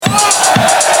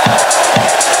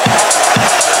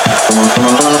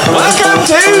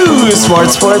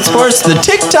Sports. The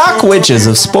TikTok witches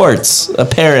of sports,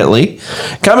 apparently.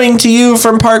 Coming to you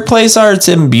from Park Place Arts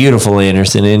in beautiful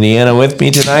Anderson, Indiana. With me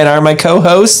tonight are my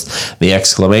co-hosts, the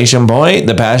exclamation point,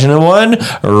 the passionate one,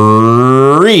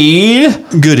 Reed.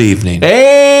 Good evening.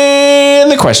 And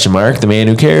the question mark, the man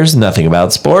who cares nothing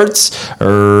about sports,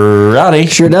 Rowdy.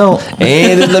 Sure don't.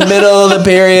 And in the middle of the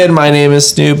period, my name is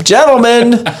Snoop.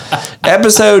 Gentlemen,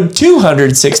 episode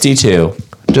 262.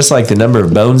 Just like the number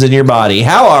of bones in your body.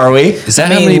 How are we? Is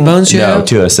that how many bones you have?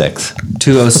 206.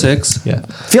 206? Yeah.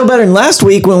 Feel better than last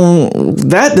week when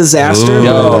that disaster. Ooh,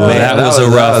 man, that was a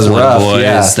rough one, boys.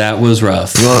 Yeah. That was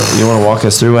rough. You want to walk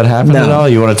us through what happened No. at all?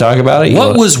 You want to talk about it?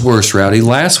 What was worse, Rowdy,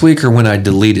 last week or when I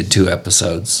deleted 2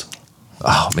 episodes?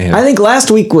 Oh, man. I think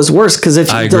last week was worse because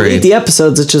if I you agree. delete the epides,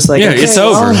 it's just like, Yeah, okay, it's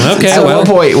over. well, Okay, At well, one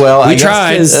point, we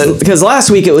tried. Because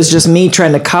last week it was just me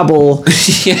trying to cobble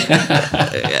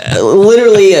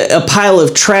literally a pile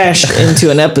of trash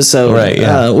into an episode. Right,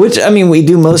 yeah. Which, I mean, we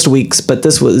do most weeks, but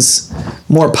this was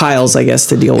more piles, I guess,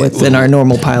 to deal with than our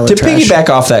normal pile To of trash. piggyback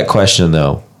off that question,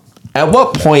 though, at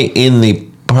what point in the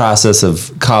process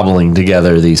of cobbling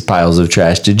together these piles of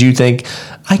trash did you think,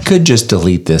 I could just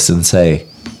delete this and say,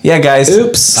 yeah, guys.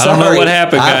 Oops. I don't know sorry. what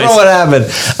happened, I don't guys. know what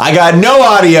happened. I got no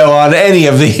audio on any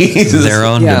of these. They're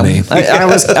on Yeah, to me.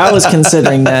 I was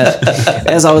considering that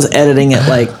as I was editing it.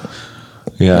 Like,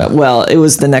 Yeah. well, it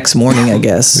was the next morning, I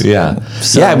guess. Yeah.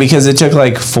 So- Yeah, because it took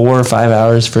like 4 or 5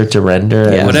 hours for it to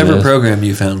render. Yeah. Whatever program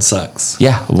you found sucks.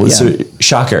 Yeah. So, Yeah.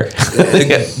 shocker.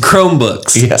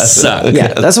 Chromebooks Yeah. suck.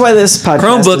 Yeah, that's why this podcast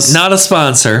Chromebook, is, not a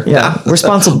sponsor. yeah, we're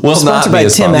sponsored Will not by be a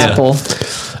Tim sponsor. Apple.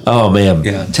 Oh, man.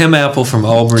 Yeah, Tim Apple from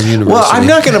Auburn University. Well, I'm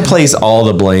not going to place all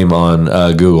the blame on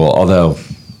Google, although,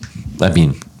 I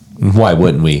mean, why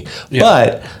wouldn't we? Yeah.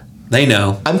 But They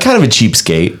know. I'm kind of a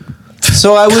cheapskate.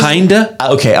 So I was. Kinda?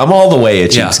 Okay, I'm all the way a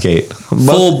Yeah. cheapskate.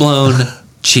 Full-blown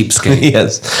cheapskate.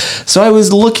 Yes. So I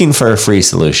was looking for a free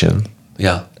solution.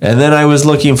 Yeah. And then I was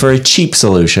looking for a cheap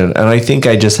solution. And I think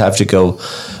I just have to go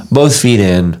both feet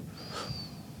in,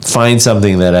 find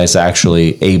something that is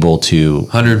actually able to.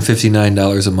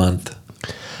 $159 a month.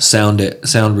 Sound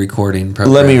recording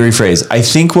program. Let me rephrase. I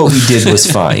think what we did was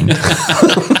fine.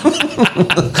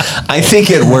 I think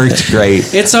it worked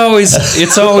great. It's always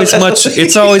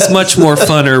much more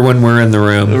funner when we're in the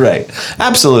room. Right.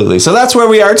 Absolutely. So that's where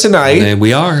we are tonight. And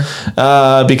we are.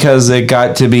 Because it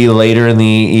got to be later in the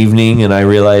evening and I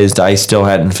realized I still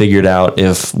hadn't figured out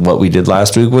if what we did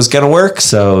last week was going to work.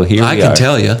 So here I we can are.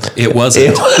 tell you, it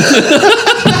wasn't.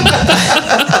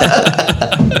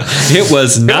 It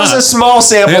was It not. was a small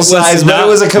sample It was size, but not- it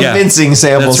was a yeah. convincing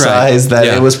sample That's right. size that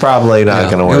Yeah. it was probably not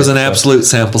going to work. It was an absolute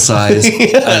sample size.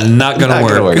 And not going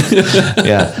to work.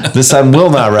 Yeah. The sun will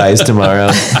not rise tomorrow.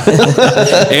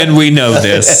 And we know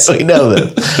this. We know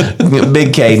that.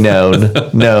 Big K known.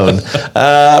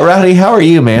 Rowdy, how are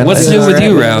you, man? What's new with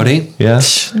you, Rowdy? Yeah.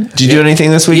 Did you do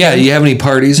anything this weekend? Yeah, you have any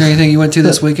parties or anything you went to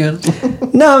this weekend?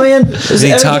 No, man.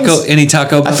 Any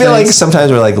taco? I feel like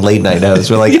sometimes we're like late night hosts.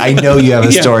 We're like, I know you have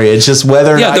a Yeah. story. It's just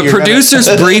whether or Yeah, not the you're producers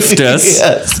briefed us.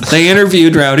 Yes. They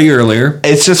interviewed Rowdy earlier.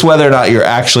 It's just whether or not you're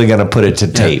actually going to put it to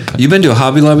tape. You been to a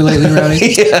Hobby Lobby lately,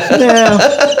 Rowdy? Yeah.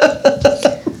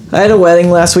 I had a wedding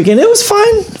last weekend. It was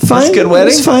fine. Fine. a good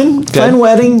wedding? It was fine. Good. Fine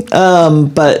wedding.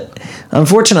 But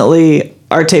unfortunately,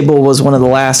 our table was one of the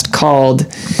last called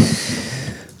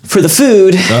for the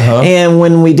food. Uh-huh. And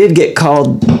when we did get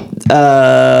called,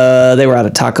 they were out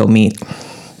of taco meat.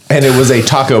 And it was a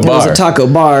taco It bar. was a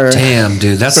taco bar. Damn,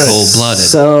 dude, that's cold-blooded.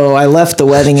 So I left the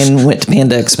wedding and went to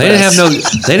Panda Express.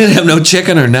 They didn't have no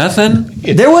chicken or nothing.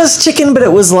 There was chicken, but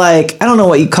it was like, I don't know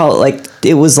what you call it. Like,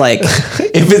 it was like,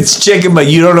 If it's chicken, but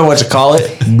you don't know what to call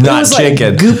it, not was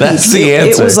chicken. Like goopy, That's the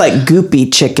answer. It was like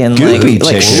goopy chicken, Goopy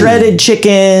like chicken. shredded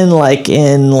chicken, like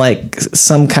in like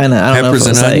some kind of, I don't know if Peppers it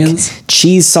was and like onions?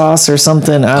 cheese sauce or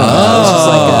something. I don't know. It was just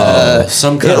like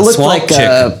Some kind it of looked swamp like chicken.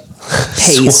 a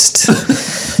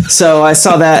paste. So I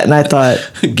saw that and I thought,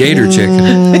 Gator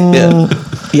chicken.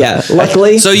 yeah.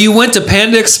 Luckily, So you went to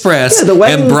Panda Express Yeah, the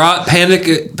wedding- and brought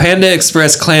Panda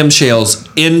Express clamshells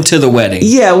into the wedding.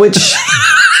 yeah, which.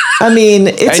 I mean,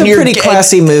 it's And a you're pretty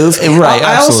classy move. Right,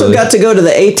 I also absolutely. got to go to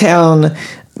the A-Town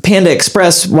Panda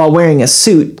Express while wearing a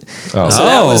suit.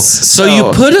 Oh. So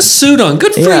you put a suit on.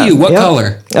 Good for Yeah, you. What yep.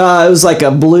 color? It was like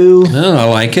a blue, Oh, I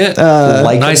like it.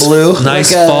 like nice a blue.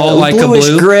 Nice like fall, like a bluish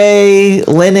blue. gray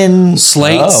linen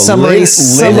Slate. Oh, summery Linen.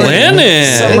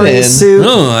 summery Linen. suit.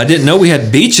 Oh, I didn't know we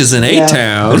had beaches in Yeah.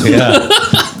 A-Town. Yeah.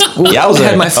 Yowza.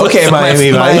 had my flip, Okay,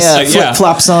 Miami Vice. my Yeah. flip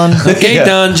flops on. Okay,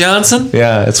 Don Johnson.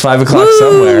 Yeah, it's 5 o'clock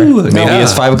somewhere. Maybe Yeah.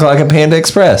 it's 5 o'clock at Panda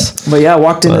Express. But yeah, I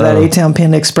walked into that A-Town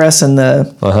Panda Express and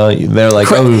the They're like,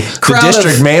 the crowd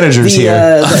district of manager's the,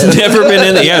 here. I've never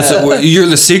been in. Yeah, so you're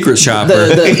the secret shopper.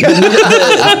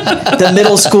 the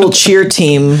middle school cheer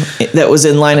team that was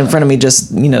in line in front of me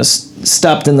just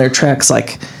stopped in their tracks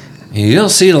like, You don't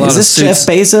see a lot is of this suits.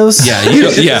 Jeff Bezos? Yeah, you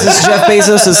don't, Is this yeah. Jeff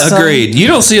Bezos' son? Agreed. You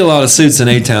don't see a lot of suits in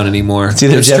A-Town anymore. It's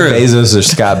either Jeff true. Bezos or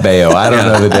Scott Baio. I don't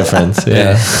know the difference. Yeah,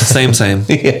 Yeah. same.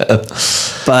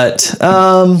 But so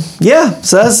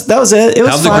that was it. It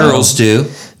was How'd the fun. girls do?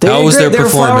 They How did was great. their They were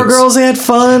flower performance? girls. They had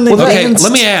fun. They Okay, danced.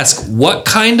 let me ask, what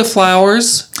kind of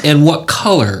flowers and what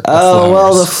color of Oh flowers?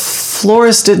 well, the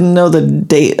florist didn't know the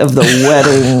date of the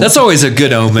wedding. That's always a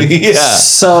good omen. Yeah.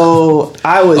 So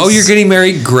I was. Oh, you're getting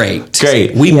married? Great.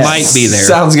 Great. We Yes. might be there.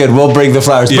 Sounds good. We'll bring the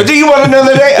flowers. But do you want to know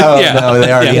the date? Oh, no,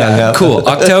 they already hung up. Cool.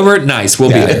 October, nice. We'll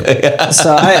be there.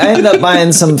 So I ended up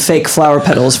buying some fake flower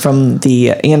petals from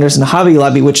the Anderson Hobby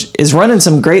Lobby, which is running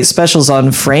some great specials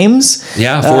on frames.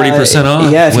 Yeah, 40%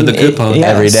 off if with you- the coupon.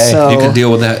 Every day. So, You can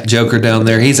deal with that joker down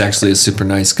there. He's actually a super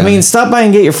nice guy. I mean, stop by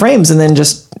and get your frames, and then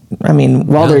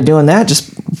while they're doing that, just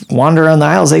wander around the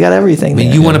aisles. They got everything. there.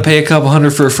 you want to pay a couple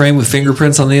 $100 for a frame with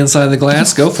fingerprints on the inside of the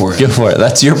glass? Go for it. Go for it.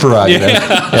 That's your prerogative.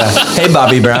 Yeah. Hey,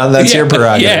 Bobby Brown, that's your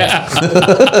prerogative. Yeah.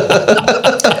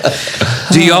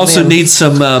 Do you also need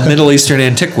some Middle Eastern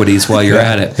antiquities while you're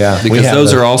at it? Yeah, we Because have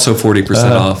those those. are also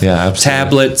 40% off. yeah, absolutely.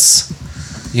 Tablets,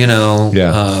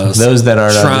 Those that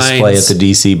aren't on display at the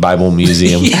DC Bible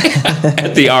Museum.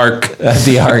 at the Ark. At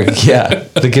the Ark, yeah.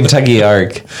 The Kentucky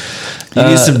Ark. You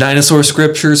need some dinosaur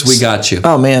scriptures? We got you.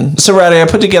 Oh man. So, Roddy, I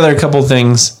put together a couple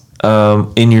things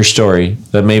in your story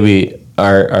that maybe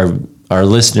our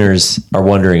listeners are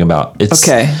wondering about. It's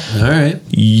Okay. All right.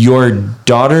 Your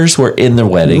daughters were in the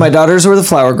wedding. My daughters were the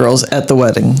flower girls at the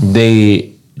wedding.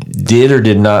 They did or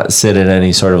did not sit at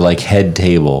any sort of like head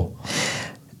table.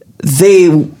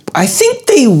 I think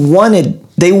they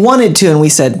wanted to, and we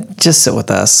said, just sit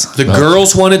with us. The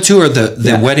girls wanted to, or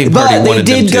the wedding party But they wanted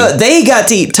them did to? go. They got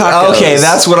to eat tacos. Okay,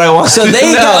 that's what I want. So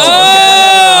they got.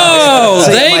 Oh,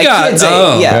 So they my got. kids ate,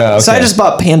 Oh. yeah. Yeah, So I okay. just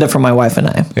bought panda for my wife and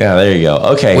I. Yeah, there you go.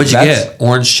 Okay. What'd you that's- get?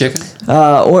 Orange chicken?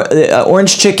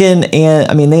 Orange chicken, and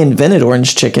I mean they invented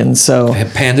orange chicken, so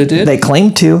Panda did? they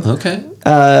claimed to. Okay.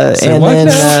 And what then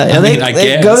now? I they, mean, I they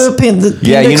guess. go to Panda.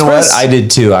 Yeah, Panda you know what? Express. I did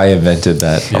too. I invented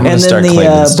that. I'm going And to start then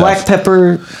claiming the stuff. black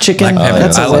pepper chicken. Black pepper.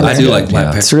 That's a winner. I do like black Yeah.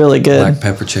 pepper. It's really good. Black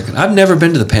pepper chicken. I've never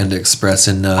been to the Panda Express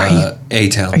in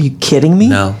A-Town. Are you kidding me?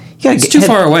 No. You gotta It's get- too head-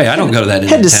 far away. I don't go to that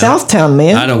Head to town. Southtown,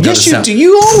 man. I don't go Yes, to you South. do.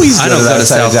 You always I go don't to go that to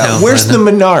side of Southtown, town. Where's the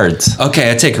Brandon. Menards?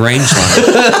 Okay, I take Rangeline.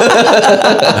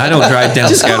 I don't drive down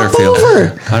Just hop Scatterfield.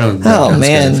 over. I don't drive Oh down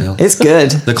man, Scatterfield. it's good.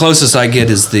 The closest I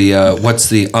get is the what's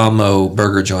the Amo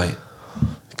burger joint?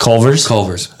 Culver's?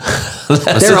 Culver's. They're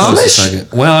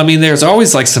Amish? Well, I mean, there's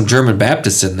always like some German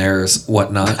Baptists in there or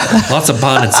whatnot. Lots of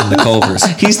bonnets in the Culver's.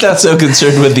 He's not so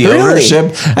concerned with the Really? ownership.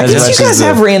 I as guess much you as guys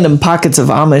have random pockets of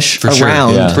Amish For sure.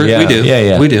 around. Yeah. We do.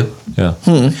 Yeah. We do. Yeah.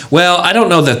 Well, I don't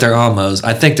know that they're Amos.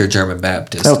 I think they're German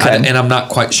Baptists. Okay. And I'm not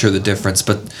quite sure the difference,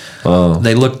 but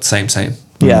they look the same.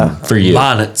 Yeah. For you.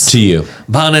 Bonnets. To you.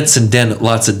 Bonnets and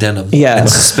lots of denim. Yeah. And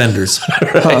suspenders.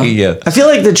 Yeah. I feel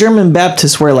like the German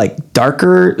Baptists wear like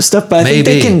darker stuff, but I think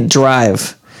they Maybe. can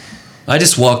drive. I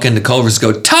just walk into Culver's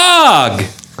and go, Tog!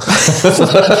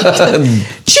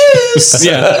 Cheers.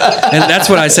 Yeah. And that's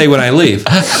what I say when I leave.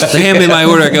 They hand me my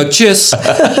order, I go, Cheers.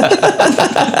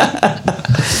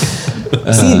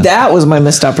 See, that was my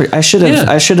missed opportunity.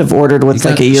 I should have ordered with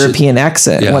like a European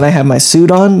accent Yeah. when I had my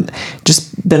suit on.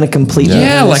 Just been a complete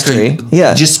Yeah, like mystery.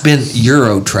 Yeah. just been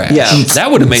Euro trash. Yeah.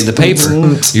 That would have made the paper.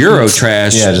 Euro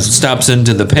trash Yeah, just- stops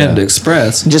into the Panda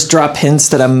Express. just drop hints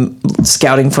that I'm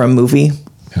scouting for a movie.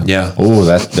 Yeah. Oh,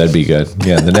 that'd be good.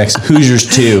 Yeah, the next Hoosiers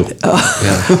 2.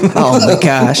 Yeah. Oh my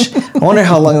gosh! I wonder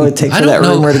how long it would take I for that don't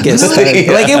know. rumor to get started.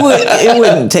 Like it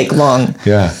wouldn't take long.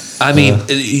 Yeah. I mean,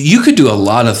 you could do a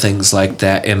lot of things like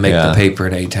that and make Yeah. the paper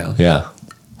in A-Town. Yeah.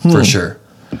 For sure.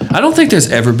 I don't think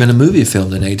there's ever been a movie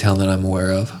filmed in A-Town that I'm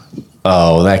aware of.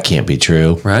 Oh, that can't be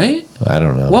true. Right? I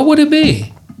don't know. What would it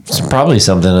be? It's probably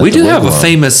something. We do have a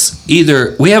famous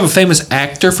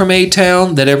actor from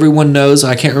A-Town that everyone knows.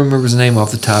 I can't remember his name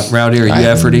off the top. Rowdy or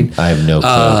Efforty? I have no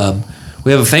clue.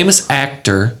 We have a famous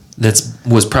actor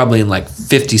was probably in like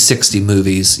 50, 60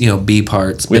 movies, B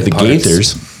parts. We have the mid parts.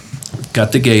 Gaithers.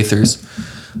 Got the Gaithers.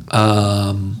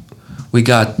 We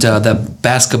got that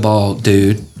basketball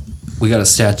dude. We got a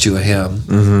statue of him.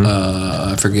 Mm-hmm.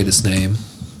 I forget his name.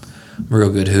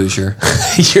 Real good Hoosier.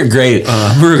 You're great.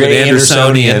 Real good Great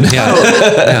Andersonian. Andersonian.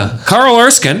 Yeah. Carl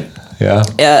Erskine. Yeah.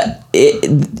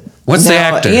 What's the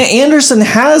Now, actor? Anderson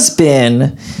has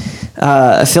been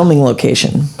a filming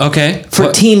location Okay. for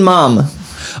What- Teen Mom.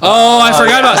 Oh, I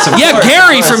forgot about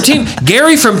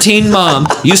Gary from Teen Mom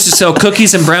used to sell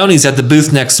cookies and brownies at the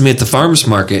booth next to me at the farmers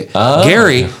market. Oh.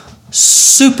 Gary,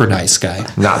 super nice guy.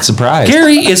 Not surprised.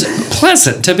 Gary is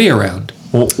pleasant to be around.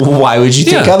 Why would you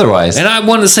think Yeah. otherwise? And I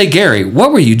wanted to say, Gary,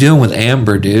 what were you doing with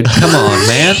Amber, dude? Come on,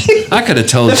 man. I could have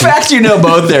told the you. fact you know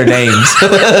both their names.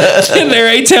 And they're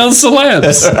A-Town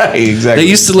celebs. Right, exactly. They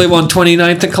used to live on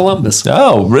 29th and Columbus.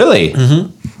 Oh, really?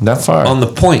 Mm-hmm. That far? On the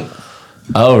point.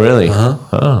 Oh, really?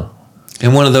 Uh-huh.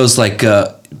 In one of those like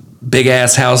big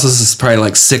ass houses. It's probably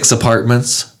like 6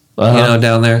 apartments. Uh-huh. You know,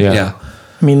 down there. Yeah. Yeah.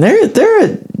 I mean,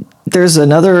 there was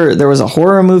a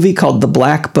horror movie called The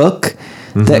Black Book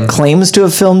that claims to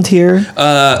have filmed here.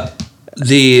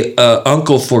 The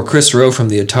uncle for Chris Rowe from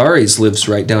the Ataris lives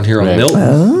right down here on Right.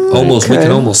 Milton. We okay.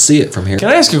 can almost see it from here. Can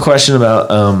I ask you a question about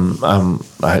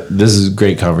this is a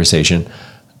great conversation.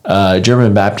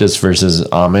 German Baptist versus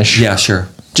Amish. Yeah, sure.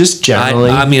 Just generally.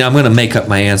 I mean, I'm going to make up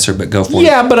my answer, but go for it.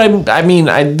 yeah, but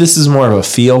this is more of a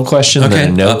feel question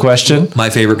than a no question. My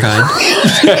favorite kind.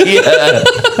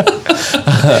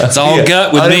 It's all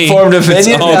gut with me. Uninformed It's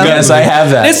opinion? all gut Yes, with me. I have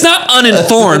that. It's not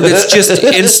uninformed. It's just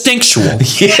instinctual,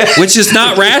 which is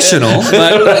not rational,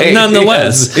 but Right,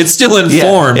 nonetheless, yes. it's still Yeah,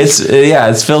 informed.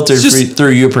 it's filtered It's just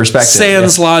through your perspective.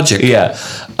 sans logic. Yeah.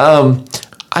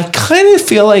 I kind of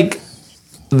feel like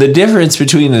the difference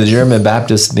between the German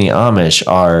Baptists and the Amish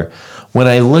are when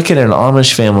I look at an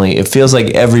Amish family, it feels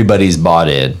like everybody's bought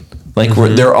in. Like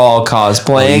they're all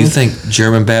cosplaying. You think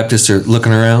German Baptists are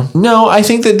looking around? No, I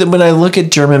think that when I look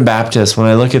at German Baptists, when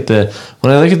I look at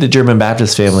the German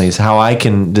Baptist families, how I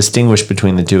can distinguish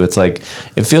between the two, it's like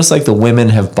it feels like the women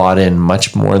have bought in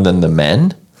much more than the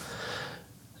men.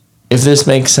 If this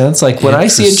makes sense, like when I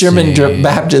see a German Interesting.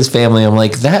 Baptist family, I'm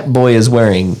like, that boy is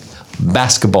wearing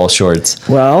basketball shorts,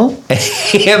 Well, and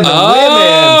the women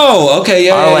Oh, okay,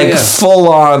 yeah, are yeah, like yeah. full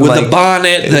on With like, the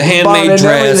bonnet, the handmade bonnet and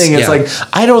dress. everything. It's yeah. like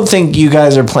I don't think you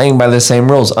guys are playing by the same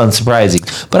rules. Unsurprising,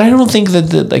 but I don't think that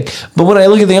But when I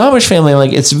look at the Amish family, I'm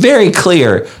like, it's very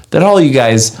clear that all you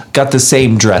guys got the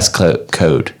same dress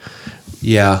code.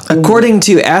 yeah. according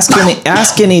to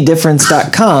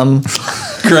askanydifference.com,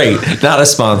 Great, not a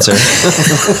sponsor.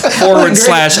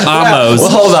 /Amos. Well,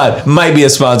 hold on, might be a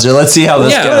sponsor. Let's see how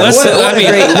this Yeah, goes.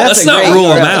 let's not rule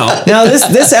them out. now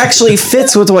this actually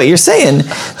fits with what you're saying.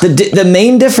 The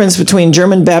main difference between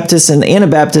German Baptists and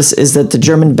Anabaptists is that the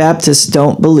German Baptists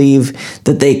don't believe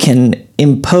that they can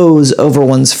impose over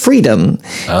one's freedom.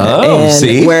 Oh,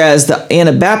 see? Whereas the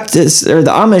Anabaptists or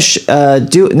the Amish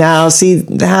do now. See,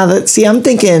 I'm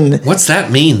thinking. What's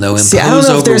that mean, though? Impose See, I don't know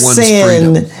if over they're one's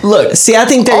saying. freedom. Look, see, I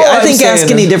think all I I'm think saying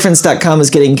is- AskAnyDifference.com is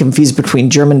getting confused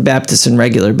between German Baptists and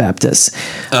regular Baptists.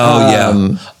 Oh,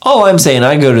 yeah. All I'm saying,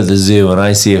 I go to the zoo and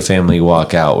I see a family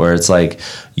walk out where it's like,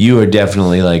 you are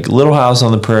definitely like Little House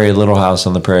on the Prairie, Little House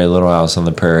on the Prairie, Little House on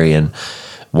the Prairie, and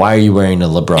why are you wearing a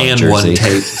LeBron And jersey? one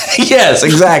tape. Yes,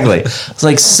 exactly. It's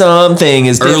like something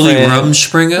is Early different.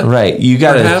 Rumspringa? Right. You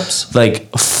got Perhaps? to like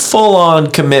full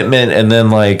on commitment and then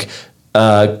like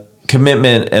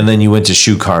commitment and then you went to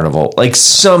Shoe Carnival. Like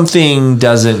something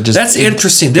doesn't just That's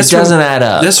interesting. It This doesn't add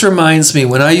up. This reminds me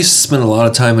when I used to spend a lot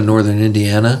of time in northern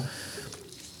Indiana.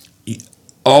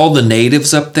 All the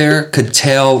natives up there could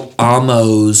tell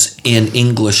Amos in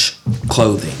English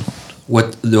clothing.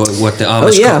 What the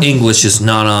Amish yeah. English is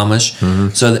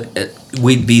non-Amish. So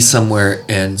we'd be somewhere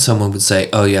and someone would say,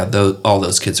 "Oh yeah, all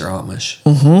those kids are Amish."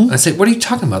 I say, "What are you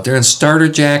talking about? They're in starter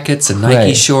jackets and Nike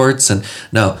Right. shorts and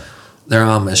no, they're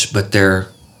Amish, but they're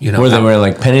were they wearing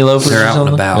like penny loafers? they're or out and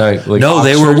something? about. Like No,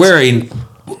 they were Oxfords? wearing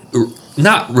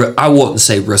I wouldn't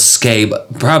say risque,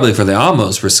 but probably for the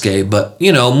Amos risque, but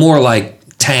more like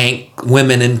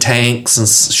women in tanks and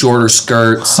shorter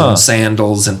skirts and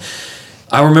sandals. And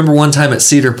I remember one time at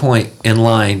Cedar Point in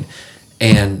line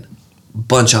and a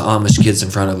bunch of Amish kids in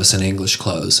front of us in English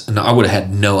clothes, and I would have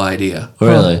had no idea.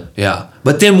 Really? Yeah,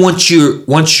 but then once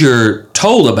you're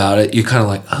told about it, you're kind of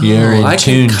like, oh, You're in I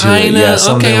tune can to it. kind of Yeah,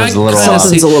 something was a little off.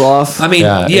 Something's a little off. I mean,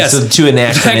 Yeah, yes, it's too that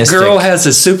anachronistic. girl has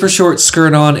a super short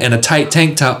skirt on and a tight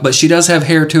tank top, but she does have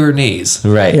hair to her knees.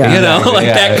 Right. Yeah. Like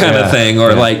Yeah, that kind yeah, of thing,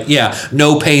 or yeah.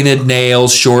 no painted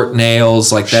nails, short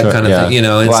nails, like that Sure, kind of yeah. thing.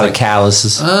 a It's lot like, of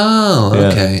calluses. oh, Yeah.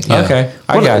 okay, yeah. Okay.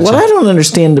 I got What you. I don't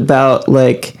understand about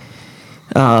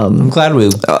I'm glad we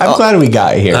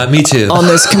got here. Me too. on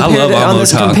this I love comparative, Amo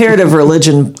talk. comparative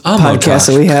religion Amo podcast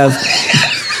talk. that we have.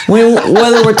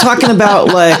 whether we're talking about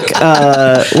like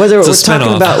whether we're talking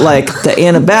spinoff. about like the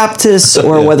Anabaptists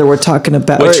or whether we're talking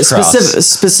about Which cross?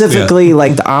 specifically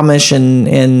like the Amish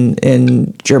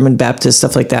and German Baptist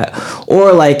stuff like that,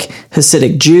 or like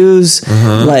Hasidic Jews,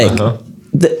 like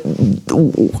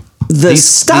the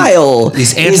style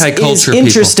these is anti-culture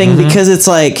interesting because it's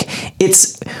like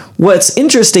what's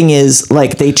interesting is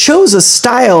like they chose a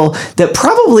style that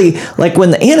probably like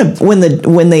when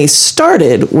they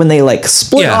started, when they like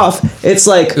split Yeah. off, it's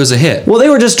like It was a hit. Well, they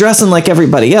were just dressing like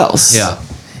everybody else. Yeah.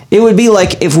 It would be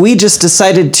like if we just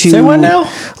decided to Say what now?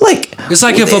 Like It's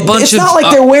like if a bunch it's of- not like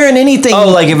they're wearing anything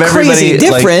like if everybody, crazy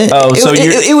different. like- so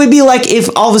it would be like if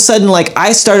all of a sudden like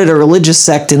I started a religious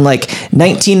sect in like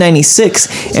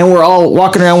 1996 and we're all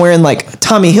walking around wearing like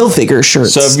Tommy Hilfiger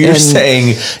shirts. So if you're and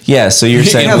saying, so you're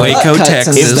saying In like, Waco, butt cuts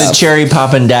and Texas. if the stuff. cherry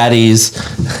poppin' daddies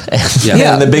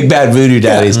Yeah. and the big bad voodoo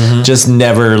daddies just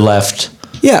never left.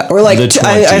 Yeah, or like The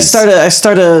I 20s.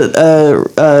 start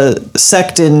a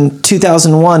sect in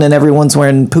 2001, and everyone's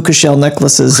wearing puka shell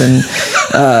necklaces and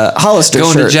Hollister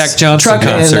Going to shirts, Jack Johnson and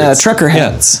concerts. trucker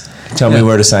Yeah. hats. Tell me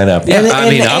where to sign up. Yeah. I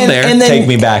mean, I'm there. And then, Take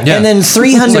me back. And then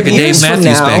 300 It's like a Dave years from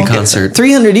Matthews now, Band concert.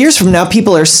 300 years from now,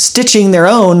 people are stitching their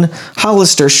own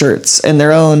Hollister shirts and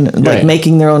their own like Right.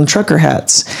 making their own trucker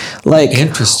hats. Like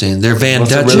Interesting. They're Van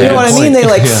What's a Dutch. really you know what I point. mean? They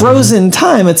like Yeah. froze in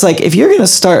time. It's like if you're gonna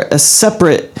start a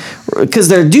separate, because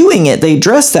they're doing it, they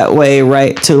dress that way,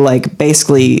 right? To like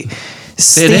basically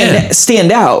in.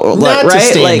 stand out, Not like, to right?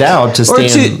 stand Like, out, to or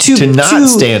stand to not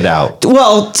stand out.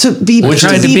 Well, to be Which to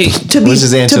is- be which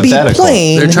is to be antithetical.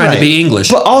 plain. They're trying Right. to be English.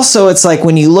 But also, it's like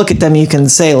when you look at them, you can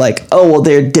say like, "Oh, well,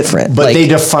 they're different." But like, they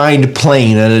defined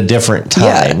plain at a different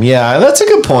time. Yeah, that's a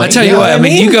good point. I tell you Yeah. what, I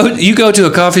mean, you go to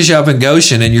a coffee shop in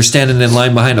Goshen and you're standing in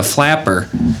line behind a flapper.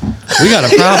 We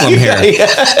got a problem here.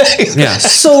 Yeah.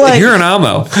 So, like- you're an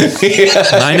Amo.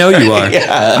 I know you are.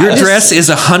 Your dress is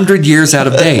 100 years out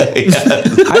of date.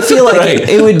 I feel like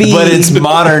it would be. But it's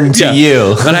modern to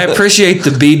you. But I appreciate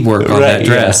the beadwork on that Right,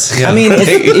 dress. I mean,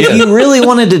 if you really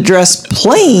wanted to dress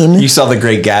plain, You saw the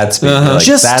Great Gatsby. You're like,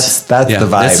 Just- that's Yeah, the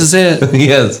vibe. this is it.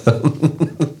 Yes.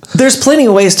 there's plenty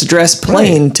of ways to dress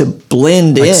plain to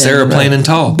blend in. Sarah Plain and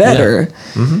Tall. better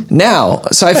now.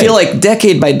 So I feel like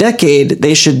decade by decade,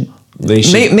 they should. They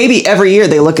should- Maybe every year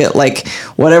they look at like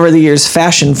whatever the year's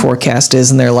fashion forecast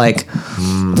is, and they're like,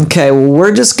 okay, well,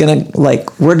 we're just gonna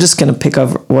pick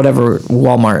up whatever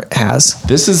Walmart has.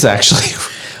 This is actually.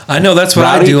 I know that's what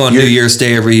Rowdy, I do on New you're- Year's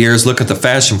Day every year is look at the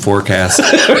fashion forecast.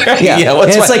 Yeah,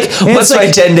 what's And it's my, like- and what's it's my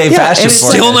like- 10-day yeah, fashion and it's for?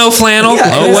 like- Still no flannel? Yeah,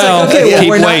 and Oh it's well. like, okay, well, Keep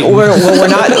we're waiting.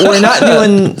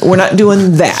 we're not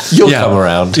doing that. You'll Yeah. come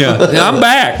around. Yeah, I'm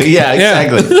back. Yeah,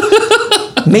 exactly.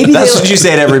 Maybe That's they- what you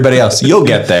say to everybody else. You'll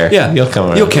get there. Yeah, You'll come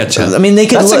around. You'll catch up. I mean, they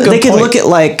could That's a look, good they could point. look at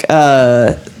like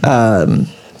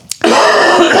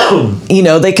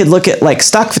they could look at like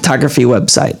stock photography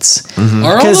websites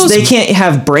Are all because those they can't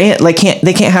have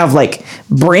they can't have like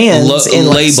brands in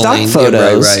like stock labeling. Yeah,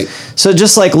 photos. right. So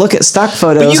just like look at stock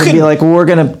photos and can- be like, well, we're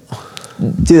gonna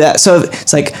do that. So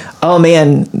it's like, oh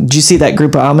man, did you see that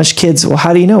group of Amish kids? Well,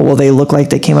 how do you know? Well, they look like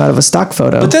they came out of a stock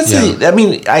photo. But that's Yeah. I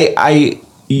mean, I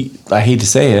hate to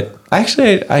say it.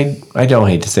 Actually, I don't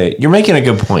hate to say it. You're making a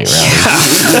good point,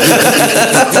 Rowdy.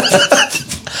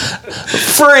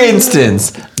 For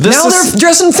instance, now they're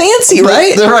dressing fancy,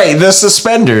 right? The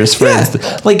suspenders, for Yeah. instance.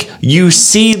 Like, you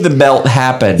see the belt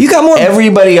happen. You got more-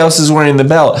 Everybody else is wearing the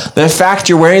belt. The fact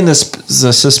you're wearing the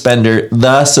suspenders,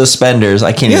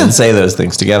 I can't Yeah. even say those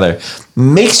things together,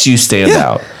 makes you stand Yeah.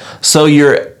 out. So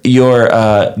your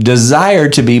desire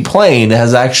to be plain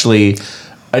has actually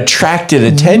attracted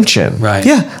attention. right?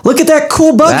 Yeah, look at that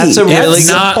cool buggy. That's a really It's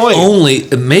good not point. only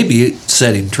maybe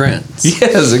setting trends.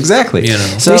 Yes, exactly. You know.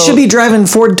 So they should be driving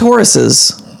Ford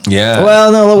Tauruses. Yeah.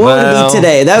 Well, no, what would it be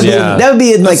today? That would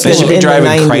be in like they should be in the driving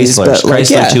 90s, Chryslers, but like, Chrysler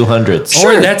yeah. 200s.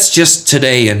 Sure. Or that's just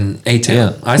today in A-Town.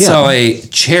 Yeah. I saw a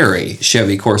cherry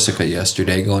Chevy Corsica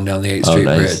yesterday going down the 8th Street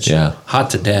nice. Bridge. Yeah.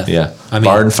 Hot to death. Yeah. I mean,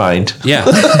 Barn find. yeah.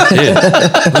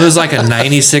 It was like a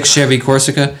 96 Chevy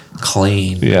Corsica.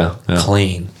 Clean. Yeah. Yeah.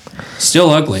 Clean.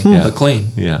 Still ugly, but clean.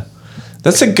 Yeah.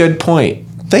 That's a good point.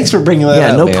 Thanks for bringing that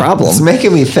Yeah, up. no man. problem. It's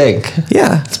making me think.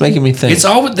 Yeah. It's making me think. It's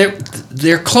all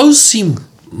their clothes seem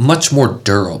much more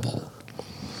durable.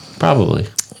 Probably.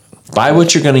 Buy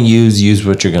what you're going to use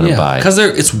what you're going to buy. because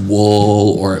it's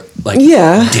wool or like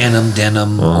Yeah.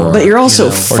 denim, or, But you're also you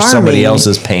know, farming. Or somebody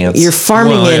else's pants. You're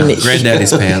farming well, in. yeah,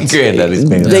 granddaddy's pants. Granddaddy's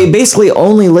pants. They basically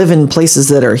only live in places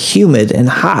that are humid and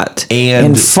hot,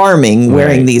 And- farming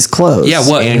wearing Right. these clothes. Yeah,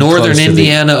 what And Northern close to the-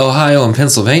 Indiana, Ohio, and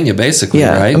Pennsylvania, basically,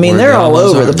 Yeah, right? I mean Where they're the all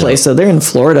Alamos over are. the place. So they're in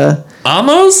Florida.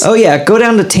 Amos? Oh yeah, go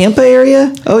down to Tampa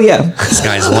area. Oh yeah, This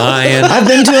guy's lying. I've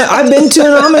been to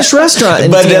an Amish restaurant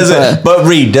in But Tampa.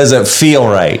 Reed, does it feel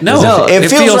right? No, it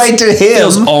feels right to him.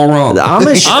 Feels all wrong. The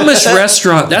Amish-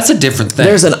 restaurant. That's a different thing.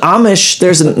 There's an Amish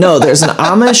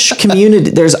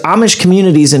community. There's Amish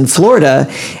communities in Florida,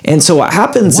 and so what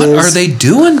happens what is are they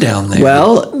doing down there?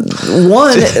 Well,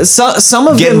 some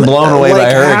of Getting them blown away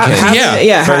by hurricanes.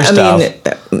 Yeah, first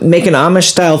making Amish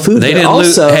style food. they but didn't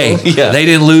also, lose. They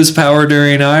didn't lose power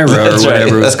during Ira or That's right.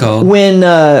 whatever it was called. when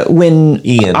Amish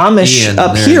Ian,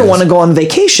 up there here it is. want to go on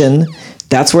vacation,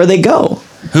 that's where they go.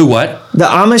 Who? What? The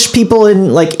Amish people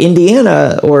in like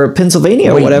Indiana or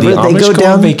Pennsylvania or Wait, whatever, the they Amish go go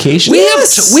down on vacation?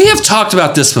 We have talked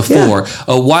about this before.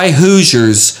 Why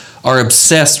Hoosiers are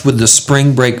obsessed with the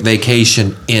spring break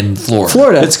vacation in Florida.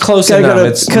 Florida. It's close Gotta enough. go to-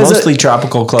 It's 'cause mostly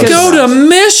tropical close. Go to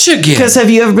Michigan. Because have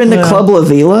you ever been to Club La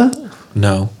Vila?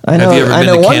 No. I know. Have you ever I been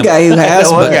know to one Camp? guy who has.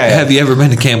 one But guy. Have you ever been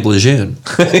to Camp Lejeune?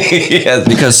 Yes.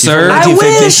 Because, sir, I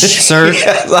wish. sir,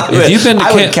 I if you've been to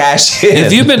would Camp, cash in.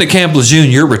 if you've been to Camp Lejeune,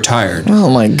 you're retired. Oh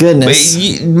my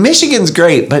goodness. Michigan's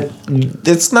great, but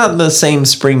it's not the same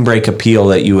spring break appeal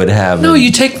that you would have. No,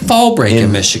 you take fall break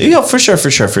in Michigan. Yeah, for sure.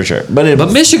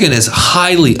 But Michigan is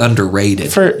highly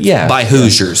underrated by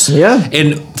Hoosiers. Yeah.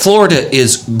 And Florida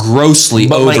is grossly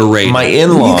overrated. My You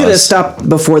could have in-laws. stopped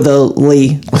before the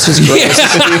Lee, which is gross.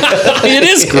 It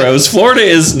is gross. Florida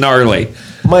is gnarly.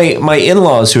 My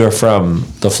in-laws who are from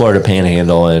the Florida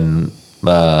Panhandle and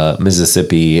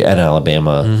Mississippi and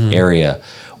Alabama area,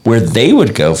 where they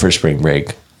would go for spring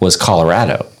break was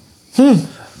Colorado.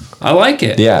 I like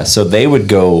it. Yeah, so they would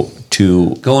go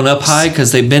to Going up high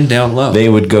because they've been down low they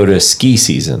would go to ski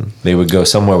season. They would go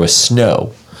somewhere with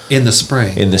snow in the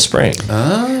spring. in the spring.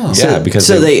 Oh. Yeah, because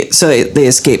they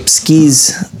escaped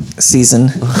skis season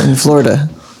in Florida.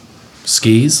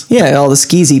 Skis. Yeah, all the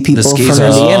skeezy people from skeezers.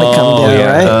 Indiana come down,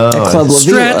 yeah. right? Oh, At Club La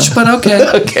Vila. Stretch, but okay.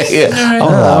 okay, yeah, All right. I'll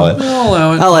allow it. I'll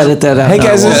allow it. I'll edit that out. Hey Not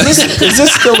guys, one.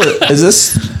 is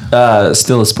this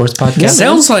still a sports podcast?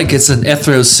 Sounds like it's an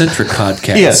ethnocentric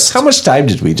podcast. Yes. How much time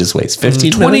did we just waste?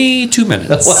 15 minutes? 22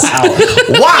 minutes. Wow.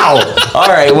 Wow. All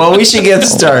right. Well, we should get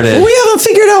started. We haven't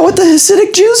figured out what the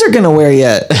Hasidic Jews are going to wear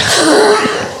yet.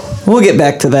 We'll get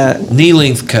back to that.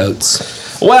 Knee-length coats.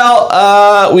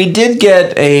 Well, we did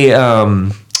get a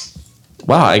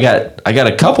wow, I got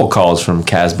a couple calls from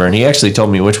Casburn. He actually told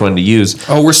me which one to use.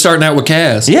 Oh, we're starting out with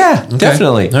Kaz. Yeah, Okay.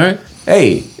 definitely. All right.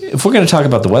 Hey, if we're going to talk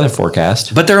about the weather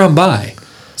forecast. But they're on bye.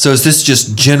 So is this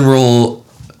just general...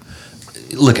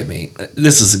 Look at me.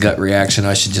 This is a gut reaction.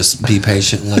 I should just be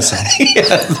patient and listen.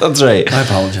 Yeah, that's right. I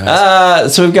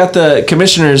apologize. So we've got the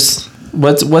commissioner's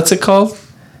what's it called?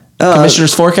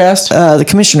 Commissioner's forecast? The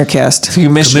Commissioner Cast.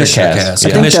 Commissioner Commissioner cast. cast.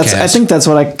 Yeah. I think that's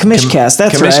what I Commish Cast.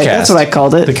 That's Commish right. Cast. That's what I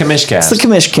called it. The Commish Cast. It's the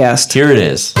Commish Cast. Here it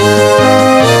is.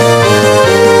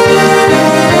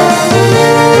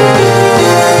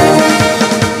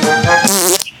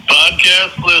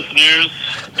 Podcast listeners,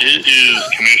 it is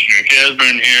Commissioner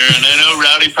Casburn here, and I know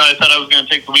Rowdy probably thought I was going to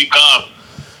take the week off.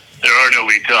 There are no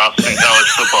week offs in college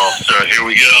football, so here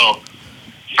we go.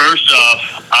 First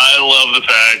off, I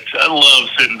love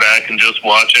sitting back and just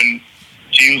watching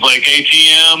teams like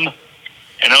ATM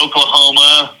and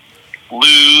Oklahoma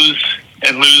lose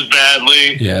and lose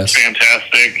badly. Yes.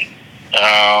 Fantastic.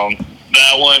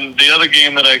 That one, the other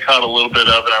game that I caught a little bit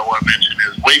of and I want to mention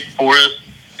is Wake Forest.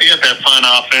 They got that fun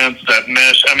offense, that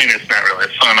mesh. I mean, it's not really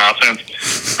a fun offense,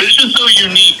 but it's just so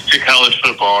unique to college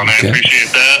football, and I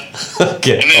appreciate that.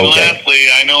 Okay. And then lastly,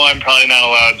 I know I'm probably not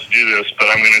allowed to do this,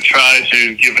 but I'm going to try to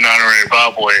give an honorary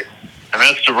Bobboy, and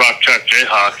that's to Rock Chuck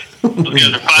Jayhawk. Those guys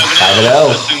are 5-0.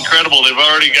 5-0. It's incredible. They've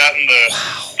already gotten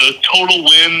the total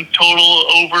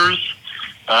overs.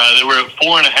 They were at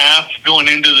 4.5 going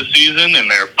into the season, and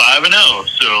they're 5-0.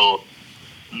 So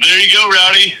there you go,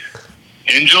 Rowdy.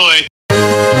 Enjoy.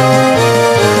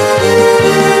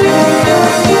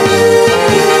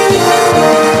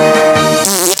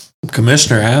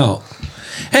 Commissioner out.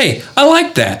 Hey, I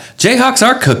like that. Jayhawks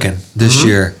are cooking this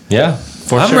year. Yeah.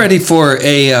 For I'm sure. ready for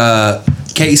a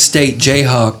K-State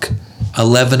Jayhawk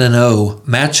 11-0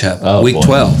 matchup, week boy.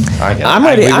 12. I'm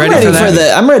ready. we I'm ready ready for for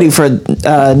that? I'm ready for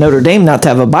Notre Dame not to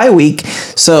have a bye week,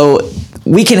 so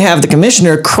we can have the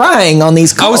commissioner crying on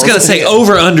these calls. I was going to say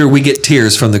over under. We get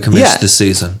tears from the commission Yeah. this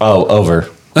season. Oh, over.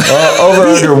 Over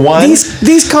under one.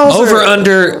 These calls Over are,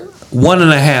 under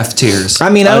 1.5 tiers. I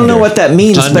mean, I don't know Under. what that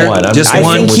means, Under. but I'm Just I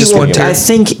one. think he Just will, one tier.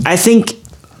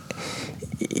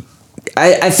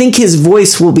 I think his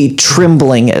voice will be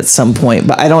trembling at some point,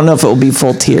 but I don't know if it will be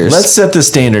full tears. Let's set the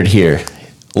standard here.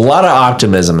 A lot of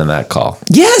optimism in that call.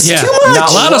 Yes, Yeah, too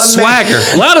much. a lot of swagger.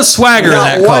 A lot of swagger in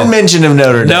that Not call. one mention of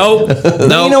Notre Dame. No,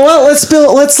 no. You know what? Let's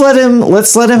let him have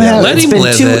let it. It's him been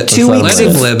live two, it. two Let weeks him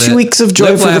of live 2 it. weeks of joy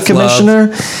Live, for the laugh,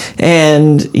 commissioner,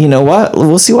 and you know what?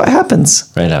 We'll see what happens.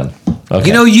 Right on. Okay.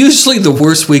 You know, usually the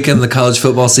worst weekend of the college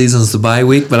football season is the bye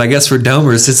week, but I guess for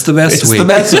Domers, it's the best it's week. the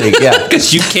best week. Yeah.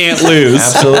 Because you can't lose.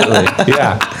 Absolutely.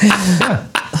 Yeah.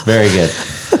 Very good.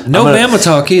 No I'm gonna- Bama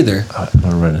talk either. I'm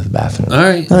gonna run to the bathroom. All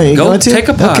right. Oh, you Go going to? take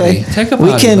a potty. Okay. Take a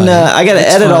potty. We can. buddy. I got to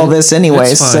It's edit all fine. this anyway,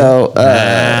 It's fine. so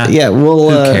yeah, we'll.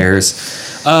 Who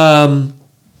cares?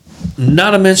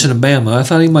 Not a mention of Bama. I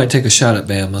thought he might take a shot at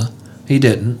Bama. He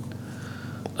didn't.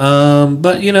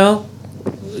 But you know,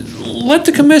 let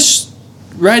the commish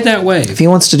ride that wave. If he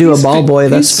wants to do a ball boy,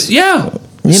 that's yeah.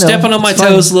 you know, Stepping on my it's fine.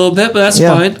 toes a little bit, but that's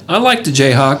Yeah. fine. I like the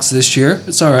Jayhawks this year.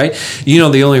 It's all right. You know,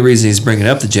 the only reason he's bringing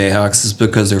up the Jayhawks is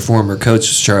because their former coach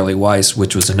was Charlie Weiss,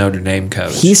 which was a Notre Dame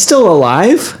coach. he's still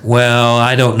alive. Well,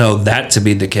 I don't know that to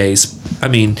be the case. I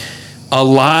mean,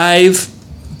 alive,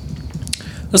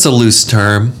 that's a loose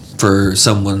term for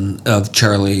someone of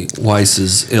Charlie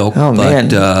Weiss's ilk. Oh but,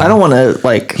 man, I don't want to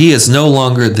like. He is no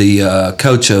longer the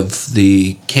coach of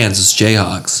the Kansas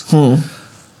Jayhawks.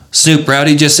 Snoop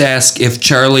Rowdy just asked if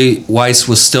Charlie Weiss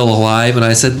was still alive, and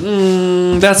I said,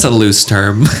 that's a loose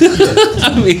term.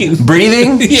 I mean,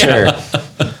 Breathing? Yeah.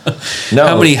 Sure. No.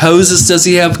 how many hoses does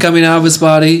he have coming out of his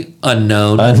body?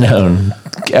 Unknown. Unknown.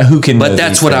 Who can know But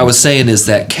that's these what I things? was saying is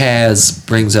that Kaz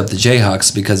brings up the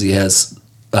Jayhawks because he has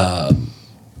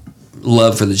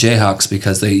love for the Jayhawks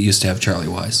because they used to have Charlie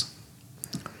Weiss.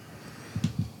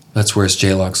 That's where his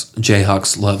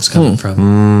Jayhawks love's coming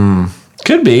from.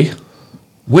 Could be.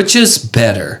 Which is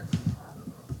better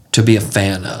to be a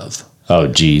fan of? Oh,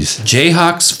 geez.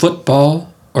 Jayhawks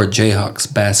football or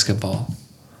Jayhawks basketball?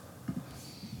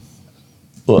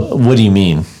 What do you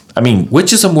mean? I mean,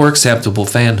 Which is a more acceptable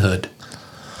fanhood?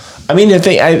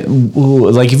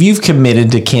 if you've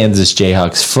committed to Kansas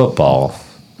Jayhawks football,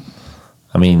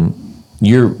 I mean,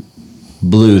 you're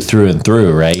blue through and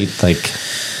through, right? Like,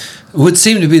 Would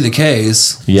seem to be the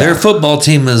case. Yeah. Their football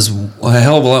team is a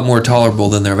hell of a lot more tolerable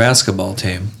than their basketball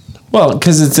team. well,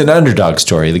 because it's an underdog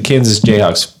story. The Kansas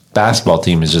Jayhawks basketball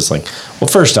team is just like, well,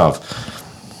 first off,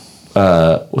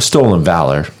 stolen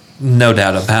valor. No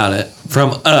doubt about it.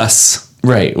 From us.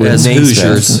 Right. As Naismith.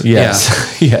 Hoosiers.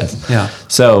 Yes. Yes. Yeah.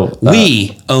 So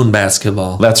We own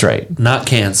basketball, that's right. not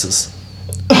Kansas.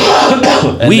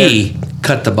 We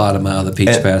cut the bottom out of the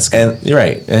peach basket, And you're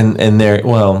right. And they're,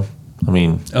 well, I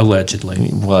mean, allegedly.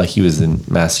 well, he was in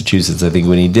Massachusetts, I think,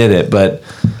 when he did it, but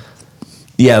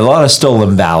yeah, a lot of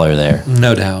stolen valor there.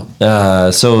 No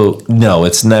doubt. So no,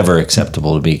 it's never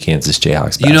acceptable to be a Kansas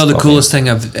Jayhawks. You know the basketball coolest thing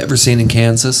I've ever seen in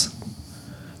Kansas?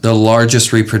 The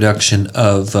largest reproduction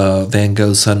of Van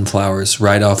Gogh's Sunflowers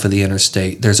right off of the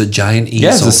interstate. There's a giant fan. Yeah,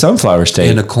 it's easel a sunflower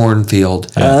state. in a cornfield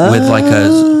with like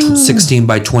a 16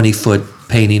 by 20 foot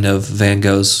painting of Van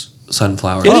Gogh's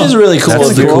sunflowers. It is really cool.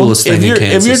 That's the coolest thing in If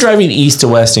Kansas. you're driving east to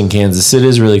west in Kansas, it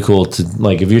is really cool to,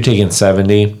 like, if you're taking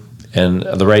 70 and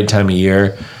the right time of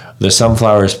year, the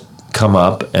sunflowers come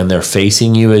up and they're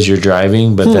facing you as you're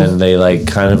driving, but then they like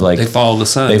kind of like They follow the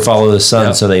sun. They follow the sun,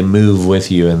 Yeah. so they move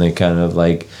with you and they kind of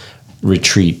like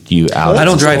retreat you out. I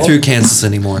don't drive through Kansas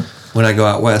anymore when I go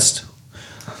out west.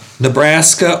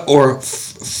 Nebraska or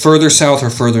further south or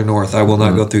further north, I will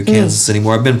not go through Kansas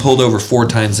anymore. I've been pulled over 4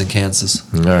 times in Kansas.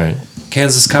 All right.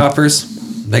 Kansas Coppers,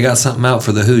 they got something out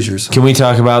for the Hoosiers. Can we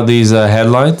talk about these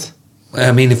headlines?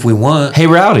 I mean, if we want. Hey,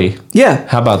 Rowdy, Yeah.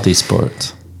 how about these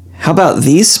sports? How about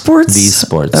these sports? These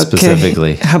sports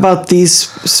specifically. How about these?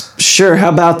 Sure. How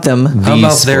about them? How These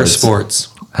about their sports.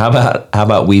 sports? How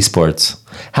about Wii Sports?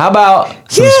 How about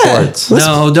some Yeah. sports?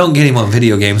 No, don't get him on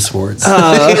video game sports.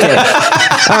 Oh, okay.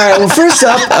 All right. Well, first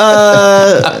up,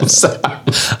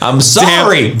 I'm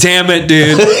sorry. Damn it,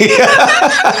 dude.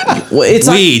 it's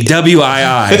We,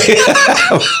 W-I-I.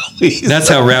 That's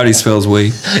how Rowdy spells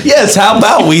we. Yes, how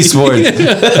about Wii Sports?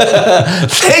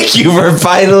 Thank you for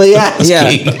finally asking.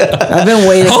 yeah. I've been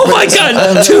waiting. Oh for my this.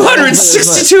 God,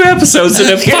 262 episodes and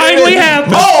it finally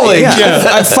happened. Holy Yeah,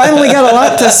 I've finally got a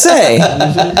lot to say.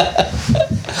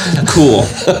 Cool.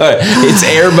 It's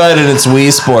Airbud and it's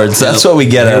Wii Sports. That's what we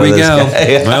get There out of we this go.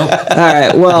 guy. Well, All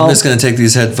right. Well, I'm just going to take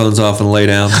these headphones off and lay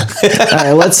down. all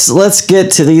right. Let's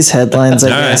get to these headlines. I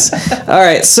All right. guess. All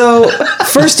right. So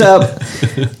First up,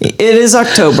 it is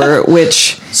October,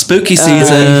 which Spooky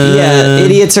season.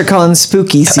 idiots are calling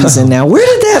spooky season now. Where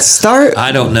did that start?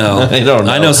 I don't know. I don't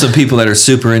know. I know some people that are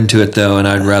super into it though, and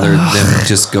I'd rather them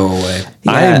just go away.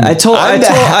 Yeah,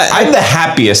 I'm the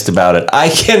happiest about it. I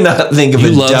cannot think of You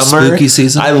a love dumber. spooky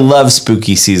season? I love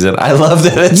spooky season. I love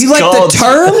that it's You like the called,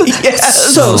 term?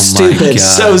 Yes. So Oh my stupid. God.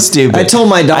 So stupid. I told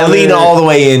my daughter- I lean all the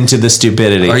way into the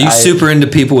stupidity. Are you super into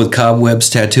people with cobwebs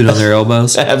tattooed on their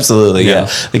elbows? Absolutely, yeah. Yeah.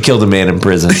 They killed a man in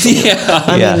prison. Yeah.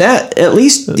 I mean, that, at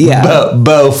least, yeah.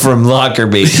 Bo from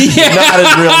Lockerbie. Not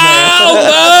his real name.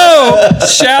 Oh, whoa!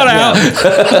 Shout out.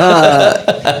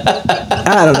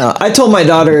 I don't know. I told my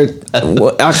daughter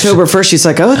October 1st, she's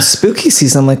like, oh, it's spooky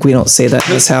season. I'm like, we don't say that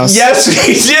in this house. Yes, we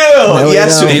do. we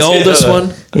Yes, don't. we The do. oldest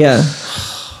one. Yeah.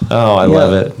 Oh, I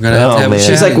love it. We're gonna have to have a man. chat.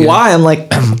 She's like, again. why? I'm like,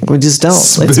 we just don't.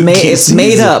 It's Spooky made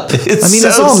season. up. It's I mean,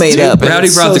 it's so all made up. stupid. Rowdy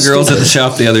It's brought so the girls stupid. at the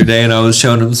shop the other day, and I was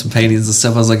showing them some paintings and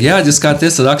stuff. I was like, "Yeah, I just got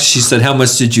this." And she said, "How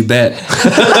much did you bet?"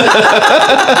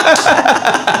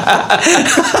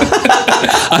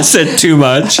 I said, "Too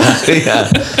much." Yeah.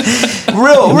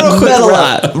 Real quick, Bet a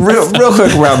lot. real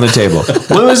quick around the table.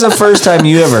 When was the first time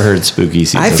you ever heard spooky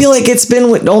season? I feel like it's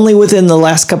been only within the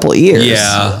last couple of years.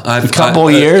 Yeah, A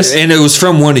couple years? and it was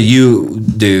from one of you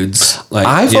dudes. Like,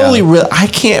 I've yeah. only I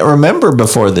can't remember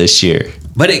before this year.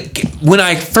 But when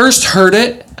I first heard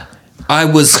it, I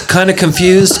was kind of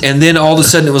confused, and then all of a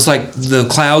sudden it was like the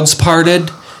clouds parted,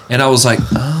 and I was like,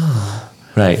 "Oh,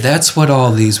 Right. that's what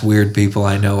all these weird people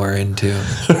I know are into."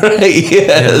 Right.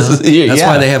 Yes. That's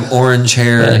why they have orange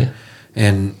hair Right.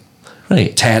 and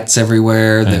right. tats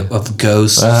everywhere of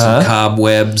ghosts and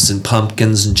cobwebs and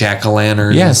pumpkins and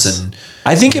jack-o'-lanterns Yes. and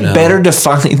I think it know, better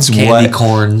defines candy what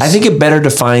corns. I think it better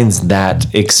defines that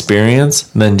experience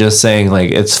than just saying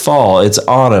like it's fall, it's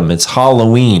autumn, it's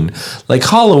Halloween. Like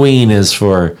Halloween is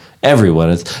for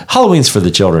everyone. Halloween's for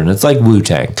the children. It's like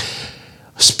Wu-Tang.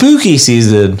 Spooky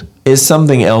season is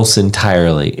something else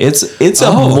entirely. It's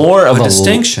more of a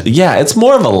distinction. Yeah, it's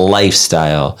more of a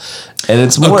lifestyle. And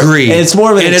it's more Agreed. And it's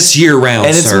more of an And it's year-round,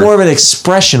 And it's sir. more of an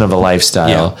expression of a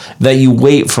lifestyle that you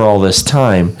wait for all this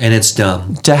time and it's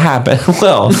dumb. to happen.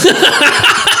 Well,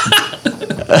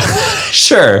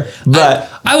 sure, but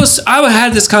I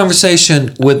had this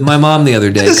conversation with my mom the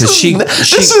other day because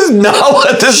this is not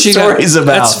what this she story's got,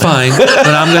 about. That's fine, but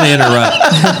I'm going to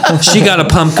interrupt. She got a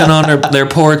pumpkin on their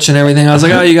porch and everything. I was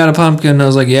like, "Oh, you got a pumpkin?" And I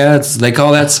was like, "Yeah, they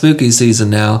call that spooky season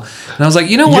now." And I was like,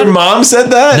 "You know what?" Your mom said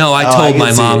that? No, I Oh, told can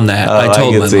my see. mom that. Oh, I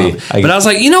told can my see. mom. But I was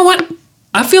like, "You know what?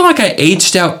 I feel like I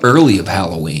aged out early of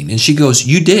Halloween." And she goes,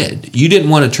 "You did. You didn't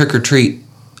want to trick or treat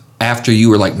after you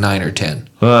were like 9 or 10.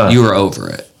 You were over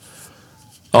it."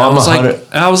 I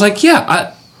was like,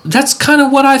 yeah, that's kind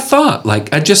of what I thought.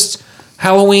 Like,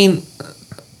 Halloween,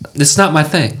 it's not my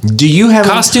thing. Do you have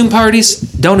Costume parties,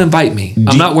 don't invite me.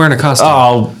 I'm not wearing a costume.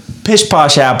 Oh, pish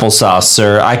posh applesauce,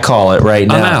 sir! I call it right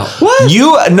now. I'm out. What?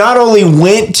 You not only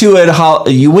went to a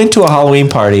Halloween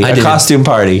party, a did. costume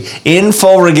party in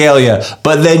full regalia,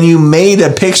 but then you made a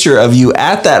picture of you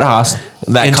at that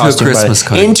Into a costume Christmas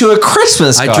party card. into a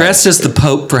Christmas card. I dressed as the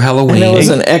Pope for Halloween. And it was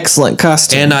an excellent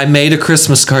costume. And I made a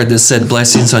Christmas card that said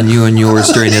 "Blessings on you and yours"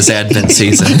 during his Advent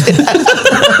season.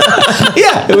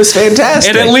 Yeah, it was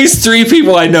fantastic. And at least 3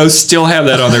 people I know still have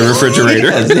that on their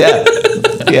refrigerator. yeah.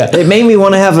 Yeah. it made me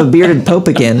want to have a bearded pope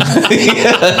again.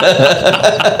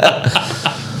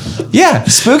 Yeah,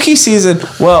 spooky season.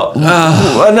 Well,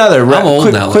 another I'm old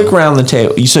quick, now, quick though. round the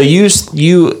table. So you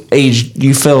aged.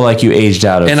 You feel like you aged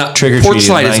out of And trick or porch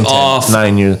treating. light is off.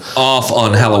 9 years. Off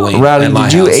on Halloween. Rowdy, at my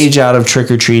did you house. age out of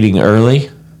trick or treating early?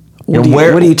 What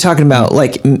are you talking about?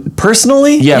 Like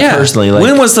personally? Yeah, personally. Like,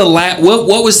 when was the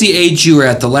what was the age you were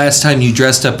at the last time you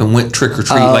dressed up and went trick or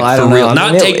treat? Oh, like I for don't real, know. not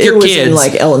I mean, take it your was kids. in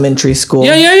like elementary school.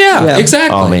 Yeah,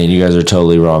 exactly. oh man, you guys are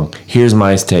totally wrong. Here's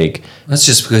my take. That's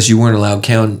just because you weren't allowed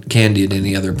candy at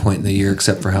any other point in the year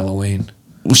except for Halloween.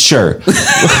 Sure.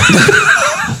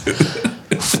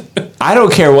 I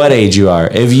don't care what age you are.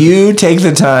 If you take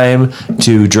the time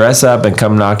to dress up and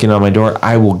come knocking on my door,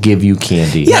 I will give you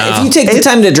candy. Yeah, if you take the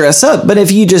time to dress up, but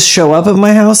if you just show up at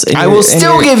my house, I will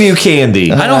still give you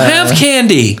candy. I don't have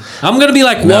candy. I'm gonna be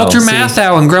like Walter see.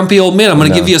 Matthau and Grumpy Old Men. I'm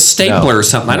gonna give you a stapler no, or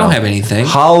something. I don't have anything.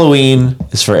 Halloween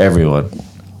is for everyone.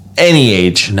 Any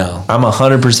age. No. I'm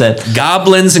 100%.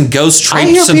 Goblins and ghosts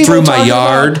traipsing through my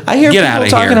yard. I hear Get people out of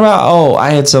talking here. about,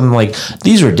 I had some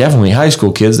these were definitely high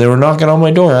school kids. They were knocking on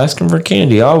my door asking for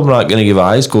candy. I'm not going to give a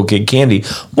high school kid candy.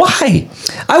 Why?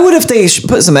 I would if they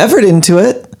put some effort into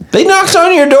it. They knocked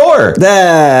on your door.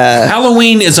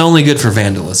 Halloween is only good for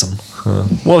vandalism.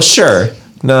 Well, sure.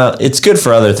 No, it's good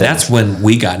for other things. That's when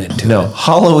we got into it. No,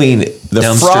 Halloween The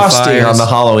dumpster frosting fires. on the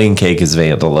Halloween cake is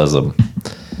vandalism.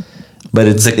 But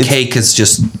it's Cake is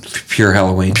just pure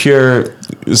Halloween. pure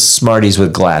Smarties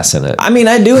with glass in it. I mean,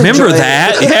 I do Remember enjoy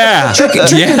that? Yeah. trick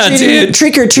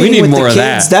dude. or We treating need with more the of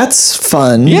kids. that. That's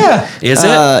fun. Yeah. Is it?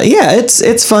 Yeah,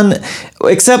 it's fun.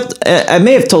 Except I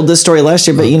may have told this story last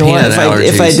year, but you know what? Peanut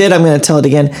If I allergies. did, I'm going to tell it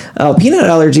again. Peanut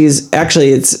allergies. Actually,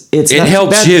 it's It not too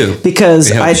helps bad you. because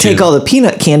It helps I take you. all the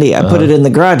peanut candy, I put it in the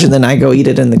garage, and then I go eat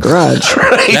it in the garage.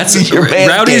 That's Your man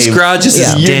Rowdy's cave. garage is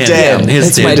Yeah. his Your den. den. His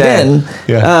It's den. my den.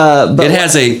 Yeah. But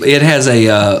It has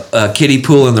a kiddie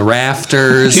pool in the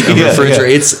rafters, a Yeah, refrigerator.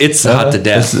 yeah. It's hot to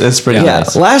death. That's pretty yeah,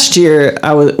 nice. last year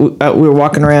we were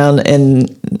walking around and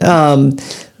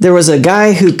there was a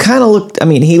guy who kind of looked. I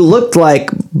mean, he looked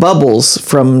like Bubbles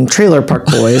from Trailer Park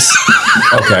Boys.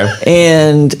 Okay.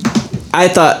 And I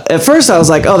thought at first I was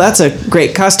like, "Oh, that's a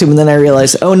great costume," and then I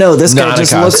realized, "Oh no, this guy Not a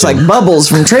just looks costume. like Bubbles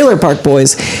from Trailer Park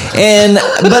Boys."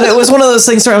 But it was one of those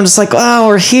things where I'm just like, "Oh,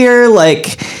 we're here."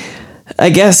 Like,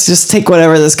 I guess just take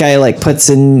whatever this guy like puts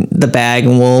in the bag,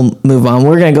 and we'll move on.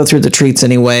 We're gonna go through the treats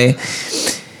anyway.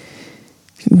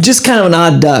 Just kind of an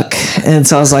odd duck, and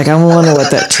so I was like, I wonder what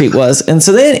that treat was. And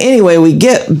so then, anyway, we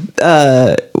get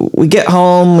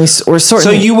home. We're sorting.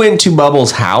 So you went to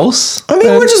Bubbles' house? I mean,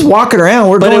 we're just walking around.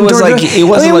 We're But going it was door to like- door. it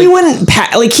wasn't I mean, we like-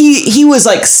 wouldn't like he was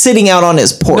like sitting out on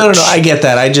his porch. No, I get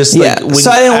that. I just yeah. like So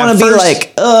I didn't want to be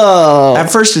like, oh,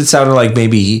 At first, it sounded like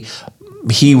maybe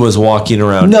he was walking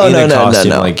around No, in no, a no, no, costume,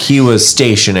 no. like he was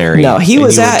stationary. no. He and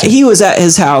was you went to- he was at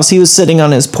his house. He was sitting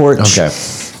on his porch. Okay.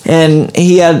 And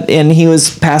he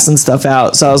was passing stuff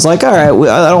out. So I was like, all right,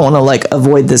 I don't want to like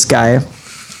avoid this guy.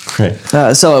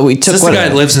 Right. So we took Is this the guy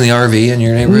that lives in the RV in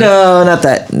your neighborhood? No, not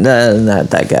that. No,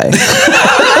 not that guy.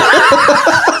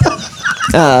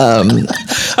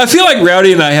 I feel like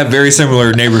Rowdy and I have very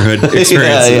similar neighborhood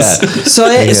experiences. So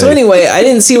anyway, I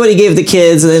didn't see what he gave the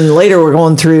kids, and then later we're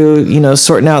going through,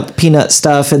 sorting out the peanut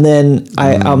stuff, and then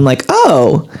I'm like,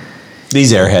 oh,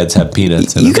 These airheads have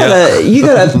peanuts in you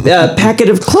them. got a packet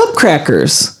of club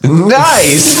crackers,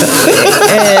 Nice.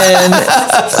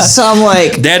 and so I'm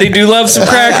like, Daddy do love some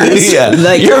crackers. Yeah.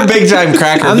 Like, You're a big time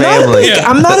cracker family.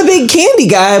 I'm not a big candy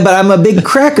guy, but I'm a big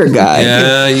cracker guy.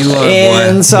 Yeah, you are,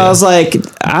 And boy. so I was like,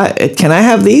 can I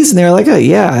have these? And they were like, oh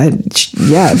yeah,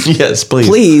 Yes, please.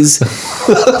 please.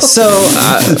 So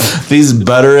These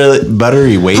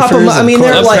buttery wafers. pop 'em- I mean, of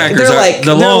they're course. Club like crackers are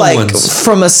the long like ones.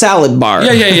 from a salad bar.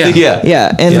 Yeah.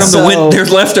 Yeah, and From so they're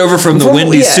left over from the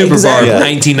Wendy's Super exactly. Bar of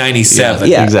 1997.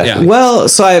 Yeah, Exactly. Well,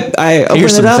 so I opened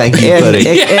Here's it some up thank you and, pudding.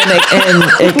 and And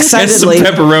some excitedly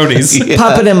pepperonis.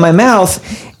 pop it in my mouth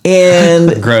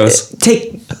and Gross.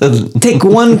 take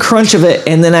one crunch of it,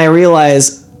 and then I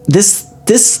realize this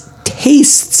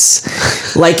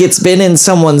tastes like it's been in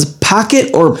someone's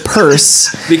pocket or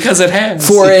purse Because it has.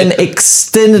 for an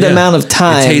extended Yeah. amount of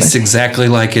time. It tastes exactly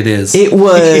like it is. It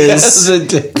was. Yes, you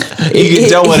can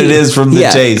tell what it is from the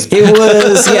yeah, taste. It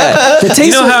was, yeah. The taste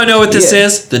you know how I know what this yeah.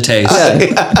 is? The taste.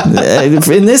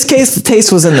 In this case, the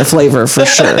taste was in the flavor for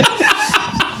sure.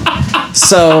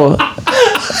 So,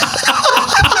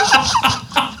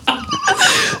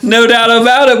 No doubt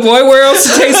about it, boy. Where else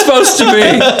is taste supposed to be?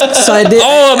 so I did.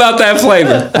 All about that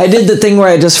flavor. I did the thing where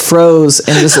I just froze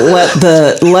and just let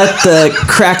the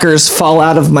crackers fall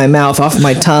out of my mouth, off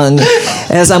my tongue,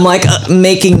 as I'm like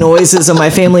making noises, and my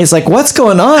family's like, "What's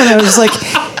going on?" I was like,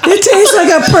 "It tastes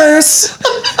like a purse."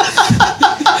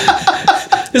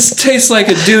 This tastes like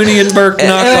a Dooney and Burke And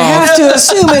I knockoff. have to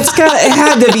assume it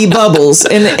had to be Bubbles,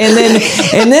 and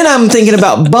then I'm thinking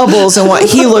about Bubbles and what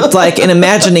he looked like, and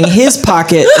imagining his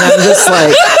pocket, and I'm just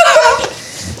like,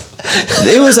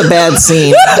 it was a bad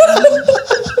scene.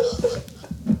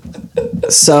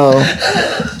 So,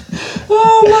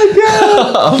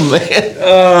 Oh man.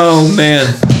 Oh man.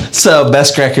 So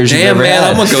best crackers you've Damn ever man,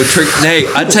 had. I'm gonna go trick. Hey,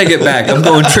 I take it back. I'm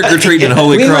going trick or treating in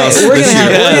Holy Cross. we're this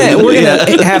year.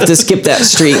 gonna have to skip that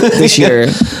street this year.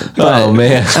 Oh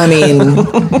man. I mean,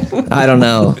 I don't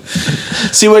know.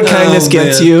 See what kindness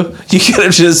gets man. you? You could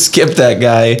have just skipped that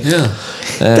guy. Yeah.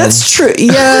 That's true.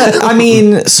 Yeah, I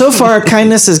mean, so far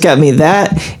kindness has got me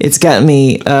that. It's got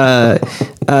me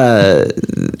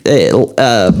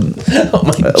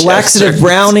laxative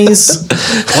brownies.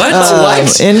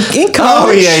 What? In Oh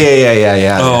college.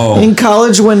 yeah. Oh. In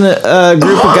college, when a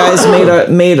group of guys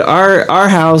made our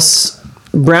house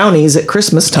brownies at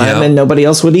Christmas time, Yeah. and nobody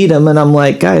else would eat them, and I'm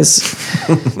like, guys,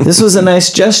 this was a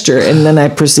nice gesture, and then I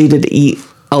proceeded to eat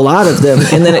a lot of them,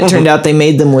 and then it turned out they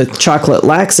made them with chocolate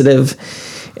laxative,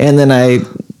 and then I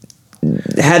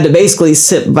had to basically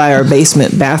sit by our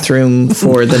basement bathroom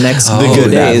for the next few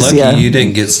days. Lucky Yeah, you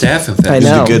didn't get staph infection. I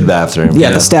know. The good bathroom.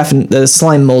 Yeah, the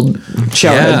slime mold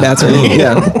shower head bathroom.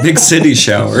 Yeah. Big city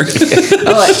shower.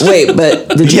 Oh, wait, but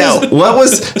did you? Yeah, what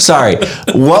was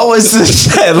this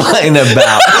headline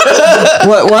about?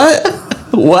 What?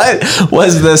 What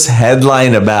was this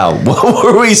headline about? What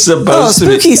were we Oh, supposed to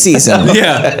be? spooky season.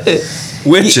 Yeah.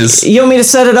 Witches. You want me to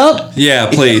set it up? Yeah,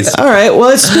 please. All right. Well,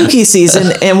 it's spooky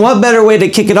season, and what better way to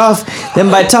kick it off than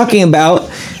by talking about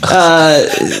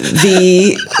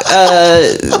the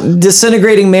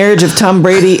disintegrating marriage of Tom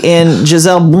Brady and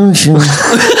Giselle Bundchen.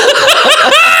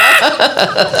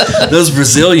 Those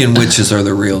Brazilian witches are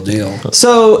the real deal.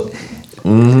 So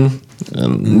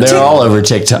They're all over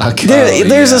TikTok.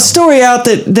 there's a story out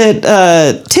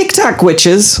that TikTok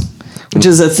witches, which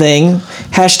is a thing,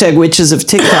 hashtag witches of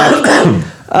TikTok,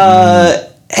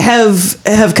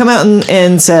 have come out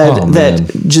and said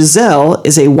that Giselle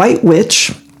is a white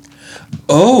witch.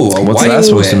 Oh, a What's white that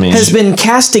supposed to witch. mean? Has been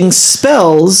casting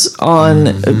spells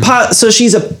on so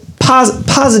she's a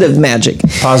positive magic.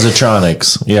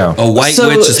 Positronics. Yeah. A white So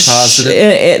witch is positive.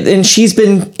 and she's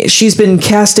been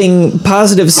casting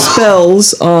positive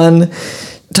spells on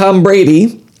Tom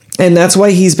Brady, and that's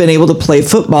why he's been able to play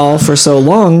football for so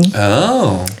long.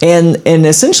 Oh. And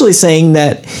essentially saying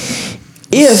that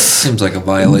if Seems like a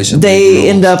violation. of they league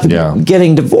end rules. up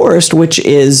getting divorced, which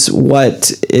is what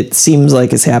it seems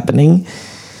like is happening,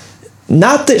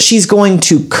 not that she's going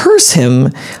to curse him,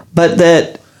 but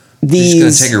that She's gonna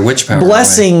these take her witch power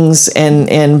blessings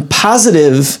and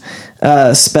positive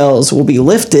spells will be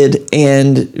lifted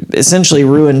and essentially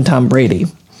ruin Tom Brady.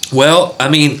 Well, I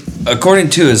mean, according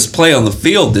to his play on the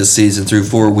field this season through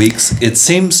 4 weeks, it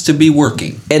seems to be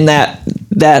working. And that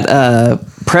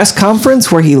press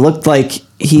conference where he looked like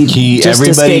he just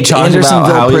everybody escaped talked about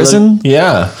Andersonville how prison. he looked.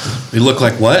 Yeah. He looked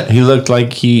like what? He looked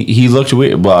like he looked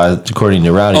weird. Well, according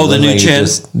to Rowdy, Oh, the he new looked like he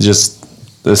chin. just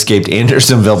escaped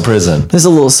Andersonville prison. There's a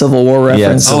little Civil War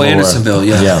reference. Civil Oh, War. Andersonville,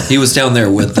 yeah. Yeah. He was down there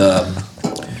with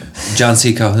John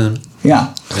C. Calhoun.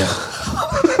 Yeah. Yeah.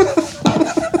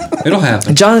 It'll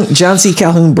happen. John C.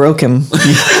 Calhoun broke him.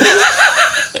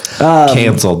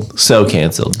 Canceled. So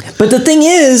canceled. But the thing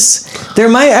is, there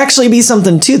might actually be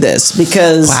something to this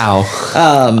because Wow.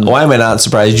 Why am I not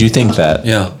surprised you think that?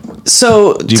 Yeah.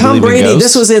 so you Tom believe in Brady, ghosts?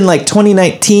 this was in like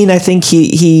 2019. I think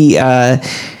he had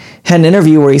an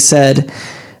interview where he said,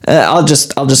 I'll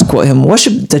just quote him. What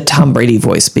should the Tom Brady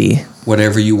voice be?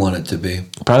 Whatever you want it to be.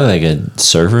 Probably like a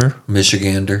surfer.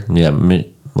 Michigander. Yeah.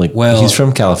 Like, Well, he's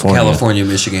from California. California,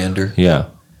 Michigander. Yeah.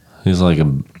 He's like a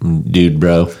dude,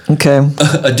 bro. Okay.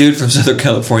 A dude from Southern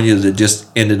California that just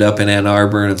ended up in Ann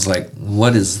Arbor, and it's like,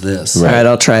 what is this? All right,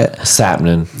 I'll try it.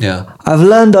 Sapnin. Yeah. I've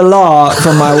learned a lot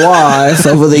from my wife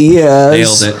over the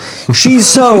years. Nailed it. She's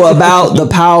so about the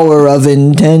power of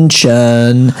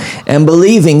intention and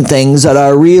believing things that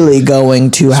are really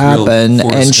going to happen.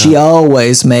 Forrest And she Gump.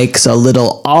 always makes a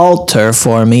little altar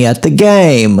for me at the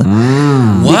game.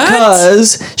 What?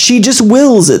 Because she just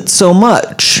wills it so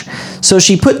much. So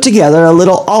she put together a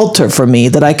little altar for me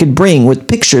that I could bring with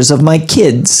pictures of my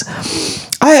kids.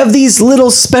 I have these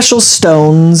little special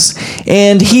stones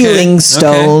and healing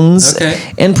stones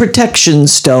okay. and protection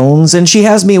stones, and she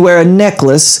has me wear a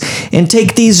necklace and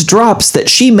take these drops that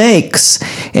she makes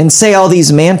and say all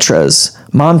these mantras,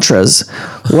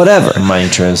 whatever.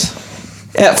 Mantras.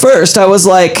 At first, I was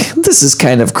like, this is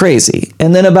kind of crazy.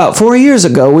 And then about 4 years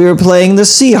ago, we were playing the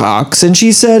Seahawks, and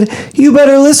she said, you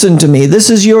better listen to me. This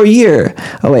is your year.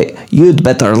 Oh, wait. You'd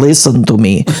better listen to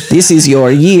me. This is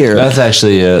your year. That's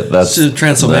actually that's It's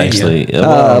Transylvania. Actually,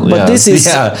 but this is-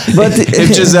 but the-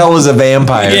 if Giselle was a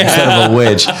vampire instead of a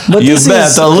witch, But you this better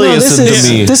is, no, listen this is,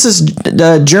 to me. This is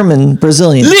German,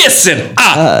 Brazilian. Listen!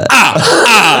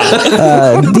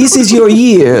 This is your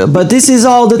year, but this is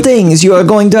all the things you are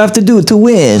going to have to do to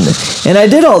win. And I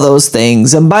did all those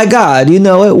things, and by God,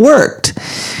 it worked.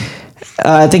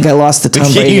 I think I lost the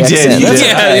Tom Brady You did, accent. you That's-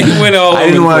 did. Yeah, you went all I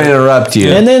didn't over want to the interrupt you.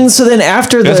 And then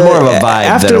after It's the more of a vibe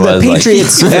after than it the was, like-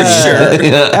 Patriots For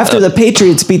sure. after the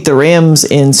Patriots beat the Rams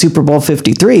in Super Bowl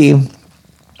 53,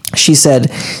 she said,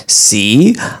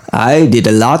 "See, I did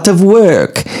a lot of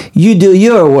work. You do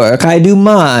your work, I do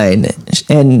mine."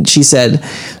 And she said,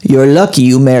 "You're lucky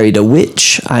you married a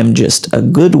witch. I'm just a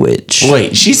good witch."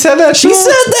 Wait, she said that? She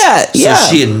said that. So Yeah.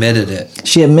 she admitted it.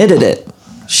 She admitted it.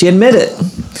 She admitted it.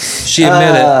 She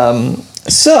admitted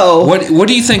So What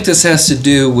do you think this has to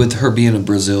do with her being a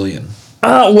Brazilian?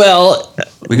 well,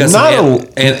 We got some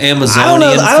Not Amazonian I don't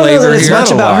know flavor that it's here. much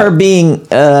Not a about lot. her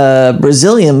being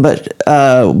Brazilian, but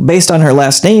based on her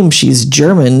last name, she's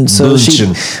German, so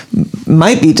she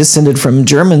might be descended from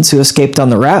Germans who escaped on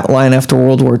the rat line after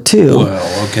World War II.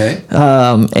 Well, okay.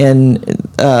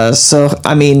 So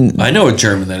I mean, I know a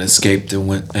German that escaped and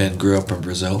went and grew up in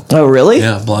Brazil. oh really?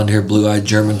 Yeah, blonde hair, blue eyed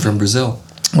German from Brazil.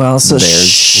 Well, so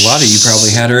A lot of you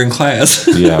probably had her in class.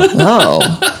 Yeah.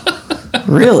 oh,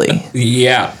 really?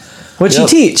 Yeah. What'd she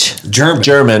teach? German.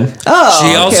 German. Oh, She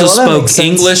okay, also well, that spoke makes sense.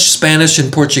 English, Spanish,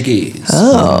 and Portuguese.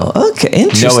 Oh, okay,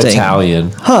 interesting. No Italian.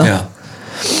 Yeah.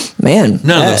 Man,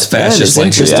 None of those fascist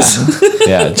languages.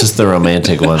 Yeah, just the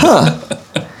romantic one.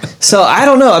 So I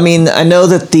don't know. I mean, I know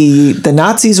that the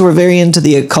Nazis were very into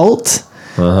the occult.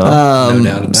 No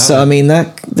doubt about So it. I mean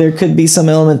that there could be some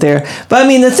element there. But I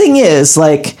mean the thing is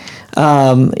like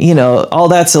all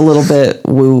that's a little bit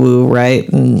woo woo, right?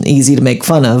 And easy to make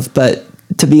fun of, but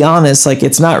to be honest, like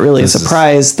it's not really a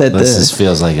surprise that This just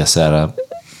feels like a setup.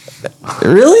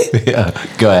 really. Yeah.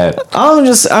 Go ahead. I was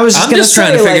just I'm gonna just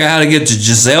trying to say, figure like, out how to get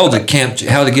Giselle to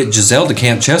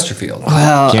Camp Chesterfield.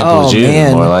 well, Camp oh Lejeune,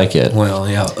 man. more like it. Well,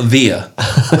 yeah, via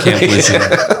Camp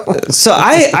Lejeune. So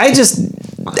I just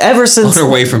ever since On her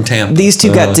way from Tampa. these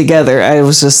two got together, I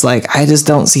was just like, I just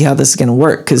don't see how this is going to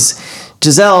work because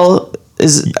Giselle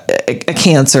is a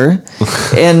Cancer,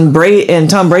 and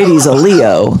Tom Brady's a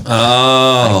Leo,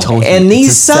 Oh, and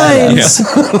these signs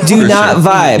do not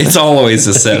vibe. it's always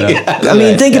a setup. I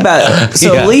mean, think about it.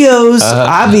 So Yeah. Leos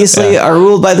obviously are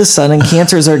ruled by the sun, and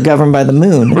Cancers are governed by the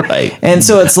moon. Right. And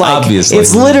so it's like Obviously.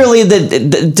 it's literally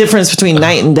the difference between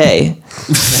night and day.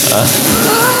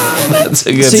 That's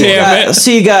a good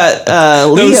So you got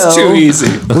Leo. was too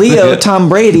easy. Leo, Tom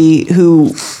Brady,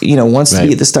 who wants to Right.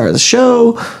 be the star of the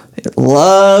show,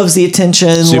 loves the attention,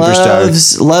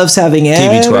 Superstar. loves having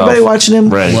everybody watching him.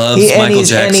 Right. Loves and Michael he's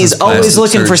Jackson's always plastic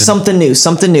looking for surgeon.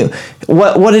 something new.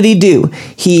 What did he do?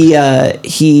 He ended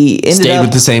Stayed up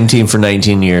with the same team for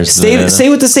 19 years. stayed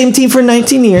with the same team for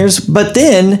 19 years, but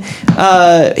then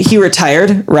he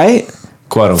retired, right?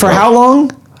 Quote unquote. For how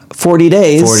long? 40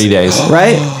 days. 40 days.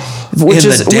 Right? Which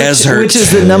In is the desert. which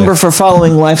is the number for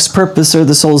following life's purpose or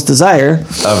the soul's desire.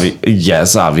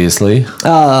 Yes, obviously.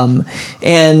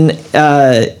 And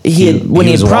he had when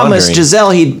he was had promised wandering.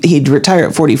 Giselle he'd retire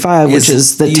at 45, which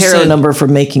is the You tarot said number for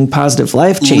making positive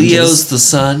life changes. Leo's the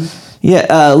sun.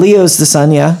 Yeah, Leo's the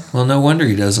sun. Yeah, Well, no wonder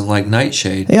he doesn't like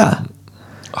Nightshade. yeah.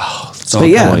 It's all But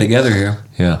yeah. coming together here.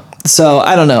 Yeah. So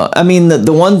I don't know. I mean,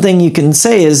 the one thing you can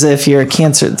say is if you're a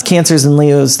Cancers and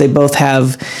Leos, they both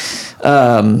have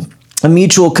a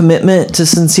mutual commitment to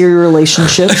sincere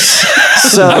relationships.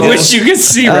 So I wish you could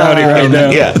see Rowdy right now.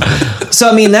 Yeah. So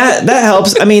I mean that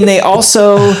helps. I mean they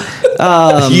also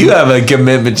You have a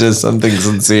commitment to something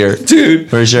sincere. Dude,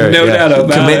 For sure. no doubt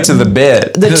about Commit it. to the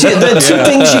bit. the two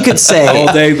things you could say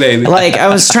All day, baby. Like I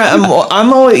was trying.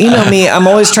 I'm always me. I'm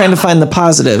always trying to find the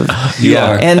positive. You Yeah.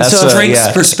 are. And That's so what- Strengths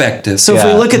yeah. perspective. So if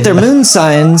Yeah. we look at their moon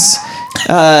signs,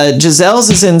 Giselle's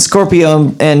is in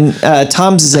Scorpio and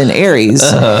Tom's is in Aries,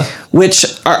 which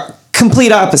are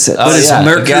complete opposites. But it's yeah,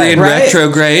 Mercury in right?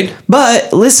 retrograde.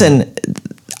 But listen,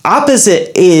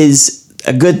 opposite is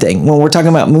a good thing when we're talking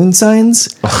about moon signs.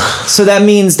 So that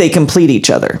means they complete each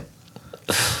other.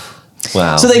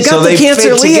 Wow. So they've got the they Cancer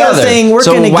fit Leo together. thing working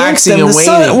So against waxing them. and The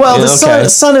sun, waning. well, the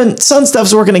Yeah, okay. sun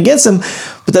stuff's working against them,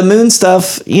 but the moon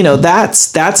stuff,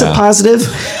 that's a positive.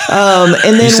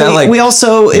 And then sound we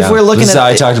also, if Yeah. we're looking this is at how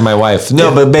I talk to my wife.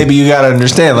 No, but baby, you got to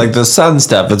understand, like the sun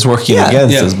stuff, it's working Yeah.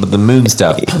 against Yeah. us, but the moon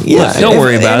stuff. yeah, Don't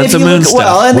worry about and it. if The you moon look-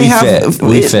 Well, stuff. and they We have fit.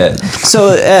 We fit.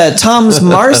 So Tom's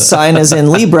Mars sign is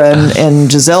in Libra, and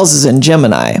Giselle's is in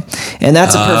Gemini, and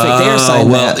that's a perfect air sign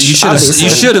well, match. you obviously.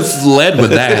 should have led with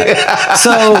that.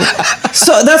 So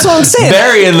that's what I'm saying.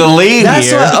 Barry in the lead That's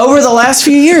here. what over the last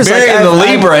few years. Barry in the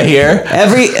I've- Libra here.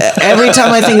 Every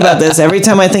time I think about this, every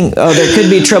time I think, oh, there could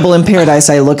be trouble in paradise,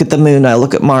 I look at the moon, I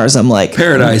look at Mars, I'm like,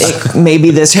 Paradise. maybe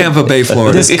this Tampa Bay,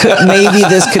 Florida. maybe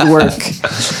this could work.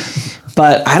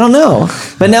 But I don't know.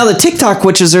 But now the TikTok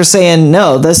witches are saying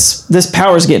no, this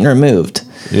power's getting removed.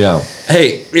 Yeah.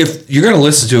 Hey, if you're going to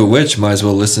listen to a witch, might as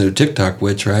well listen to a TikTok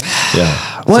witch, right?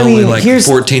 Yeah. Well, It's I mean, only like here's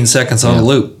 14 seconds on a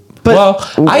loop. but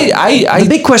Well, I the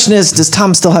big question is, does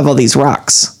Tom still have all these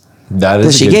rocks? that that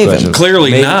is she a good gave him. question.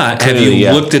 Clearly Maybe- not. Have clearly, you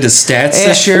yeah. looked at his stats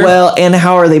this year? Well, and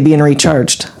how are they being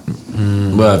recharged?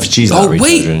 Well, if she's not oh, wait.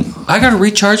 recharging. I got to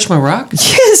recharge my rock?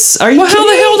 Yes. Are you Well, how kidding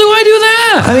the me? hell do I do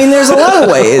that? I mean, there's a lot of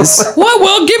ways. What?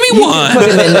 Well, give me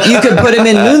one. You could put him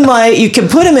in moonlight. You can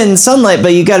put him in sunlight,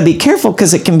 but you got to be careful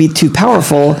because it can be too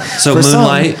powerful. So for some.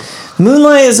 moonlight?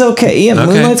 Moonlight is okay. Yeah, Okay.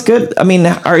 moonlight's good. I mean,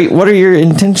 what are your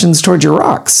intentions towards your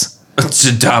rocks?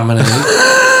 To dominate.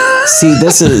 See,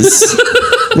 this is.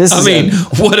 I mean,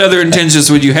 what other intentions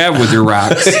would you have with your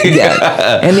rocks?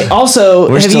 Yeah, and also,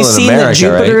 We're have still you in seen America, that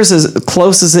Jupiter's as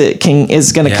close as it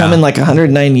is going to come Yeah. in like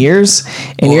 109 years?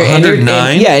 And Well, you're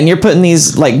 109? yeah, and you're putting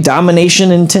these like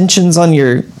domination intentions on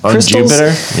your On crystals.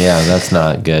 Jupiter? Yeah, that's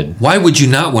not good. Why would you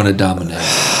not want to dominate?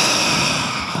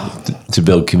 To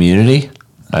build community?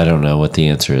 I don't know what the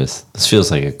answer is. This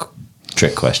feels like a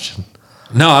trick question.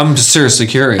 No, I'm just seriously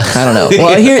curious. I don't know.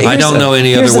 Well, here's I don't know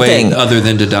any here's other the way thing. other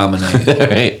than to dominate. All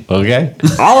right. Okay.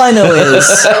 All I know is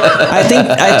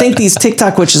I think these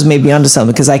TikTok witches may be onto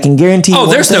something because I can guarantee. Oh,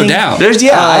 one there's no thing, doubt.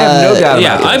 I have no doubt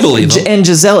Yeah, about I it. believe them. And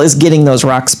Giselle is getting those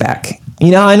rocks back.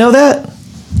 You know how I know that?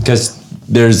 Because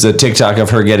there's a TikTok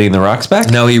of her getting the rocks back.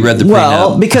 No, he read the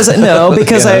Well, prenup. because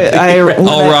I when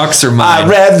All I- rocks are I mine.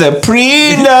 read the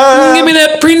prenup. Give me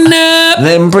that prenup.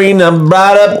 Then prenup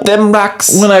brought up them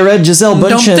rocks. When I read Giselle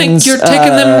Don't Bundchen's think you're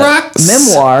taking them rocks.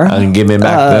 memoir, And give me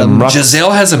back them rocks.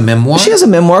 Giselle has a memoir. she has a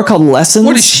memoir called Lessons.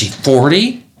 What is she?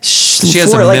 40? She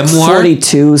has a memoir?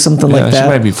 42, something Yeah, like she that.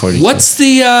 might be 40. What's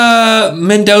the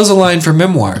Mendoza line for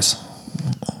memoirs?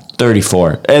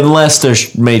 34. Unless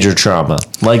there's major trauma.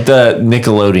 Like the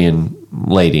Nickelodeon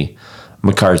lady,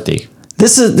 McCarthy.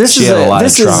 This is She had a lot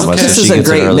of this is trauma, so this she is a gets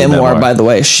an great early memoir, memoir. by the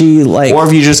way. She like Or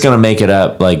if you're just going to make it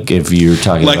up, like if you're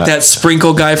talking Like about that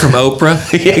sprinkle guy from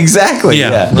Oprah? exactly. Yeah,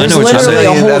 I Yeah. know what you're literally saying.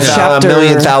 a whole That's a chapter-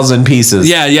 million thousand pieces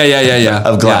Yeah.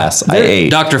 of glass. I There- ate.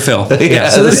 Dr. Phil. Yeah.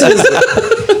 So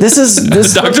this is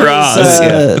this Dr. book is,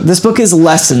 Oz. this book is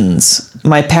Lessons: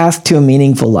 My Path to a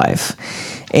Meaningful Life.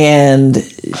 And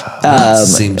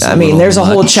Seems I mean, little there's a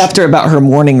whole much. chapter about her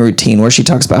morning routine where she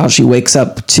talks about how she wakes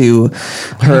up to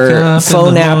her up in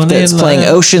phone the app morning that's playing light.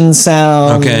 ocean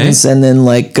sounds, Okay. and then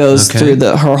like goes Okay. through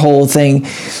her whole thing.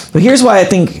 But here's why I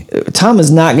think Tom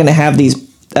is not going to have these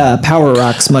power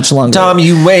rocks much longer. Tom,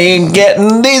 you ain't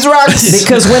getting these rocks.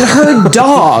 Because when her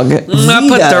dog, I put the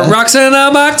Vita, rocks in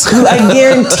a box.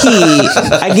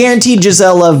 I guarantee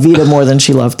Giselle loved Vita more than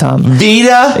she loved Tom.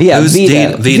 Vita? Yeah, Who's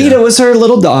Vita. Vita? Vita was her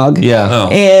little dog. Yeah. Oh.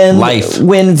 And Life.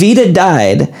 when Vita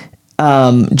died,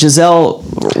 Giselle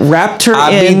wrapped her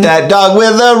I in. beat that dog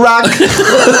with a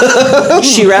rock.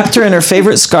 She wrapped her in her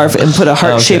favorite scarf and put a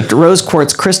heart-shaped rose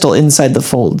quartz crystal inside the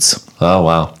folds. Oh,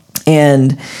 wow.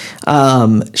 And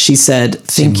she said,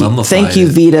 "Thank you, mummified you,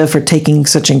 it. Vita, for taking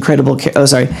such incredible care." Oh,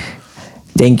 sorry.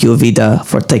 Thank you, Vita,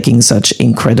 for taking such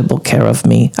incredible care of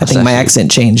me. I think my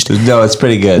accent changed. No, it's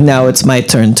pretty good. Now it's my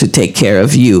turn to take care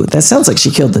of you. That sounds like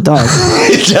she killed the dog.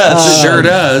 It does. Sure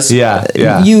does. Yeah,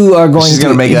 yeah. You are going She's to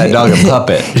going to make that dog a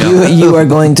puppet. You are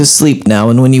going to sleep now,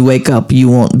 and when you wake up, you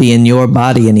won't be in your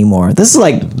body anymore. This is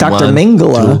like Dr. One,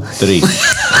 Mengele. 2, 3.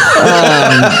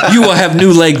 You will have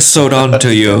new legs sewed onto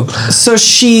you. So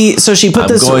she put I'm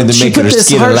this going to she make put her this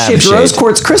skin a heart-shaped lampshade. rose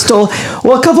quartz crystal.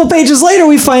 Well, a couple pages later,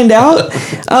 we find out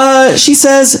she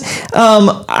says,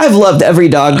 "I've loved every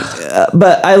dog,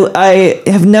 but I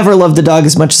have never loved a dog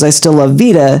as much as I still love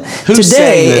Vita." Who's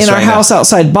saying Today, this in our right now? house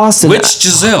outside Boston, Which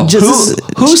Giselle?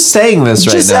 Who's saying this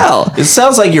right Giselle. now? It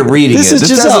sounds like you're reading This it. is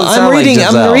Giselle. doesn't sound like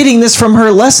Giselle. I'm reading this from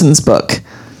her lessons book.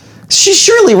 She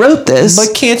surely wrote this.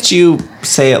 But can't you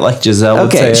say it like Giselle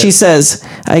would Okay, say she it? says,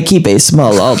 "I keep a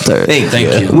small altar Thank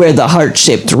you. where the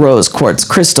heart-shaped rose quartz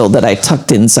crystal that I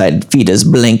tucked inside Vita's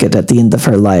blanket at the end of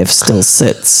her life still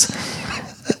sits."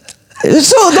 So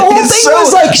the whole It's thing so-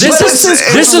 was like, this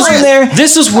This is in there.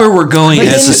 this is where we're going But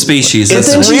as a then- species. It's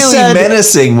then she really said-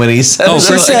 menacing when he says Oh, it.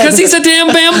 said- because he's a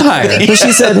damn vampire. But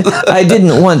she said, "I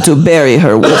didn't want to bury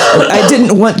her. I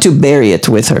didn't want to bury it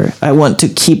with her. I want to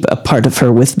keep a part of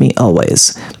her with me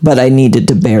always. But I needed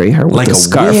to bury her with Like the a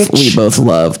scarf witch. we both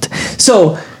loved."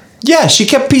 So Yeah, she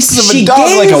kept pieces of she a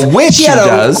dog like a witch She had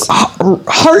does. a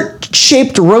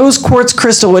heart-shaped rose quartz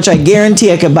crystal, which I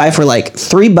guarantee I could buy for like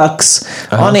 $3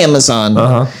 on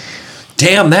Amazon.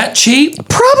 Damn, that cheap?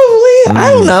 Probably. I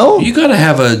don't know. You gotta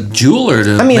have a jeweler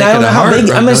to I mean, make I don't it know a how heart, big.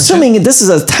 right, I'm don't you? assuming this is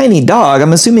a tiny dog.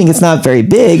 I'm assuming it's not very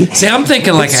big. See, I'm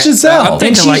thinking like It's a, Giselle. I'm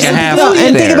thinking And like a she- half, no,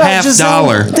 and think about half Giselle,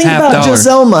 dollar, Think half about dollar.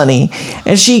 Giselle money,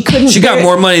 and she couldn't. She got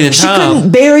more money than she Tom. couldn't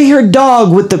bury her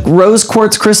dog with the rose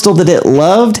quartz crystal that it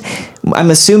loved. I'm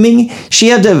assuming she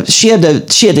had to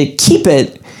keep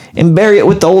it and bury it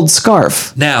with the old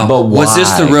scarf. Now, But was this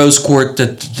the why? rose quartz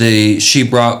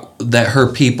that her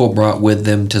people brought with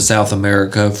them to South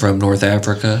America from North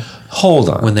Africa Hold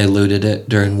on. when they looted it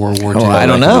during World War II? I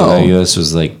don't Like, know. This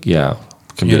was like, yeah.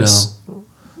 You know,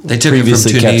 they took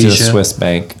previously it from kept in a Tunisia. Swiss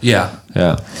bank. Yeah.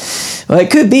 Yeah. Well, it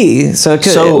could be. So it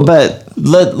could. So, but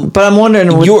I'm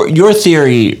wondering. Your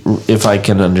theory, if I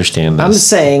can understand I'm this.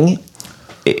 saying.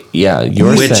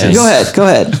 You're Witches. saying. Go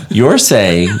ahead. You're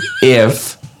saying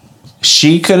if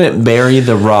She couldn't bury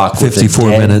the rock with a 54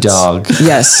 dead minutes. dog.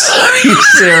 Yes. Are you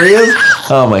serious?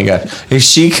 Oh my god! If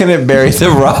she couldn't bury the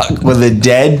rock with a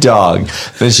dead dog,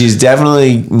 then she's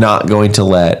definitely not going to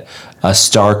let a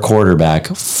star quarterback,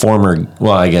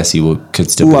 I guess he could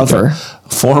still be Lover.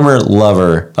 former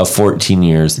lover of 14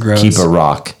 years, Gross. keep a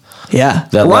rock. Yeah.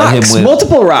 That let Rocks. him win,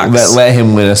 Multiple rocks. that let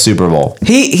him win a Super Bowl.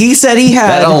 He said he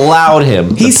had That allowed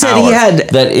him. He the said he power had,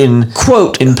 that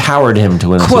quote, empowered him to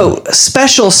win a Super Bowl. quote,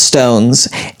 special stones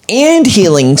and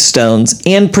healing stones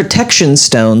and protection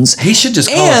stones. He should just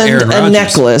call it and Aaron a Rodgers.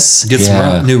 necklace. Get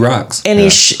Yeah. some new rocks. And he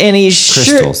sure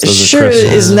Crystals. Those are sure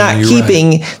crystals. is not You're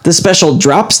keeping the special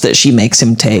drops that she makes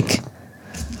him take.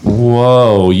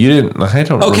 Whoa, you didn't. I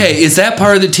don't. Okay, is that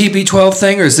part of the TB12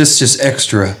 thing, or is this just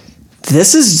extra?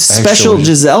 This is special Actually.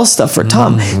 Giselle stuff for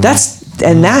Tom. That's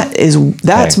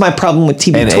Okay. my problem with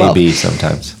And TB12. AB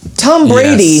sometimes. Tom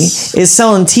Brady Yes. is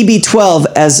selling TB12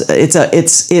 as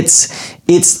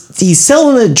he's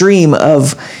selling the dream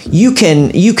of you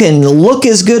can look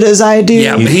as good as I do.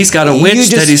 Yeah, but he's got a You witch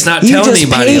that he's not you telling just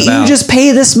anybody pay, about. You just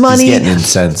pay this money, He's getting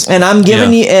incensed. and I'm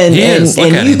giving Yeah. you and He is.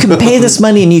 Look at you him. can pay this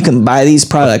money and you can buy these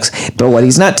products. But what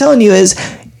he's not telling you is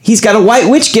he's got a white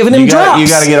witch giving him drops. You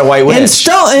gotta get a white witch.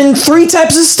 and 3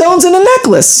 types of stones in a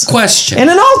necklace Question. and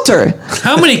an altar.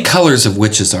 How many colors of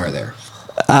witches are there?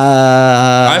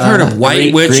 I've heard of white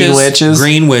green witches, witches.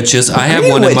 green witches. I have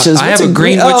Green one. witches. I have What's a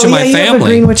green witch oh, in my yeah, you have a family.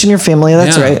 green witch in your family.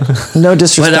 That's Yeah. right. No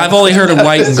disrespect. But I've only heard of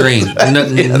white and green.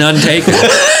 None taken.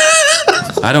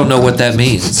 I don't know what that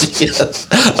means.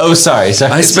 Oh, sorry.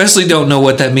 I especially don't know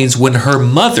what that means when her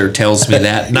mother tells me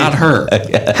that, not her.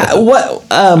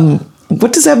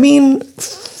 What does that mean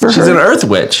for She's her? an earth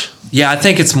witch. Yeah, I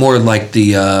think it's more like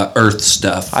the earth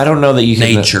stuff. I don't know that you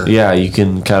can. Nature. Yeah, you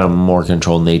can kind of more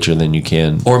control nature than you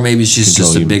can. Or maybe she's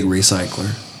just a Control big recycler.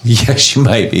 Yeah, she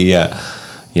might be. Yeah.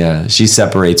 Yeah. She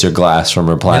separates her glass from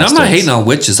her And plastic. I'm not hating on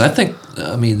witches.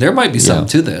 I mean, there might be something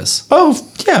to this. Oh,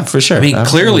 yeah, for sure. I mean,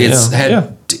 clearly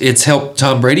Absolutely. it's helped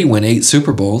Tom Brady win 8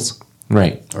 Super Bowls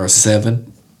Right. or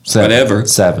 7. 7. Whatever.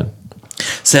 7.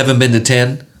 7 been to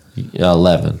 10.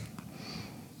 11.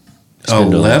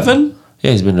 been to 11?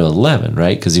 Yeah, he's been to 11,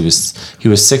 right? Because he was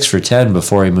 6 for 10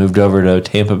 before he moved over to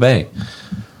Tampa Bay.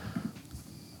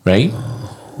 Right?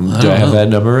 Do I have that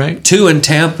number right? 2 in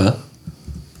Tampa.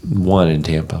 1 in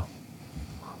Tampa.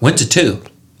 Went to 2.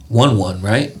 1-1,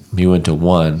 right? He went to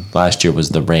 1. Last year was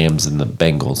the Rams and the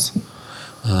Bengals.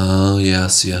 Oh,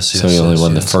 yes. So he only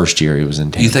won the first year he was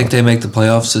in Tampa. You think they make the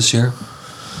playoffs this year?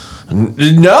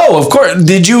 No, of course.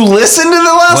 Did you listen to the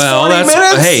last 40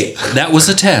 minutes? Hey, that was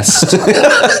a test.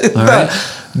 All right.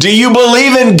 Do you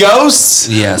believe in ghosts?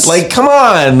 Yes. Like, come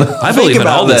on. I believe in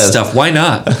all this stuff. Why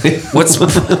not?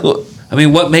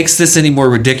 What makes this any more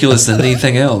ridiculous than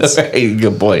anything else? Hey,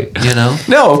 good point. You know?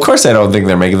 No, of course I don't think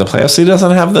they're making the playoffs. He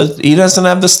doesn't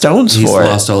have the stones He's for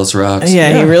lost all his rocks.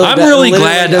 Yeah, he really. I'm really literally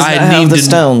glad does not I have need the to.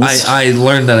 stones. I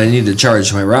learned that I need to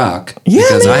charge my rock Yeah,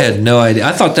 because man. I had no idea.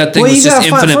 I thought that thing Well, was you just gotta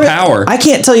find- infinite for- power. I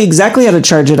can't tell you exactly how to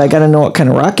charge it. I got to know what kind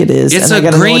of rock it is. It's and I a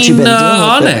gotta know what you've green been doing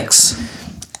with it. onyx.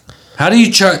 How do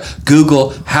you charge?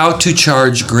 Google how to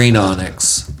charge green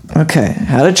onyx. Okay,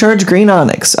 how to charge green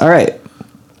onyx. All right.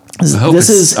 I hope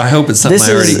it's something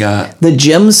I already got. The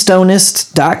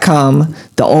gemstonist.com,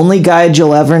 the only guide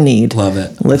you'll ever need. Love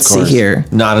it. Let's see here.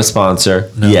 Not a sponsor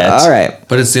yet. All right.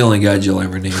 But it's the only guide you'll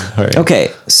ever need. All right.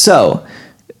 Okay, so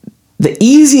the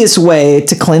easiest way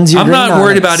to cleanse your I'm green not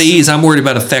worried onyx- about ease. I'm worried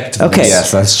about effectiveness. Okay.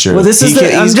 Yes, that's true. Well, this is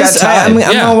I'm he's got time. going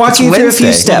Yeah, to walk it's you through a few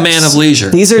Wednesday. steps. I'm a man of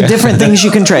leisure. These are different things you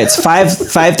can try. It's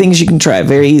five things you can try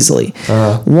very easily.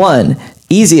 One,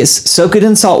 easiest, soak it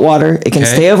in salt water. It can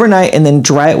Okay. stay overnight and then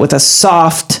dry it with a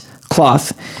soft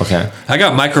cloth. Okay. I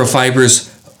got microfibers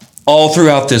all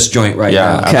throughout this joint right Yeah, now.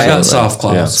 I absolutely. got soft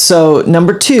cloths. Yeah. So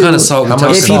number two, Kind of salt. How we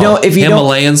much talking if you about? don't, if you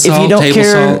Himalayan don't, salt, if you don't table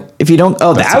care, salt, if you don't,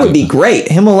 That's that a would good be one.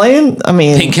 great. Himalayan. I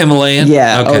mean, pink Himalayan.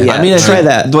 Yeah. Okay. Oh yeah. I mean, try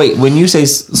that. Wait, when you say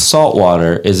salt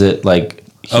water, is it like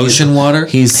Ocean water.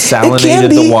 he's It can salinated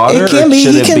be. the water? It can or be.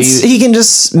 should He can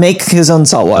just make his own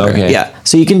salt water. Okay. Yeah.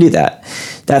 So you can do that.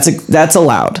 That's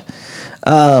allowed.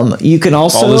 You can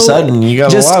also All of a sudden, you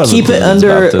got a just lot of keep it opinions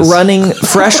under about this. running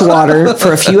fresh water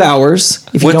for a few hours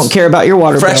if you What's don't care about your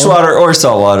water fresh bill. water or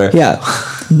salt water? Yeah,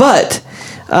 but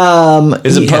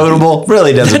Is it potable?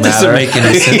 Really doesn't That doesn't matter. make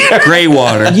any sense. Gray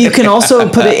water. You can also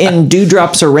put it in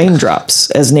dewdrops or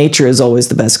raindrops, as nature is always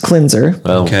the best cleanser.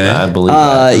 Well, Okay. I believe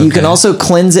that. You can also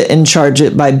cleanse it and charge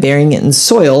it by burying it in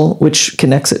soil, which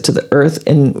connects it to the earth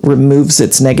and removes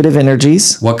its negative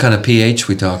energies. What kind of pH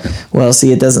we talking? Well,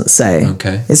 see, it doesn't say.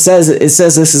 Okay. It says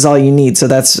this is all you need, so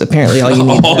that's apparently all you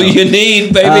need. All you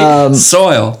need, baby.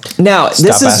 Soil. Now, this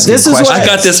Stop is asking this is what I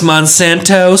got this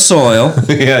Monsanto soil.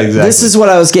 Yeah, exactly. this is what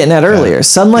I was getting at earlier.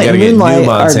 Sunlight You and gotta get moonlight new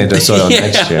Monsanto are soil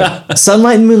next year.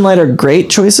 sunlight and moonlight are great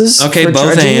choices Okay, for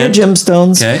both charging your and.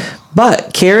 gemstones. Okay.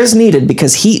 But care is needed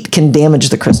because heat can damage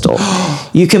the crystal.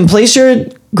 You can place your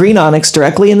green onyx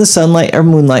directly in the sunlight or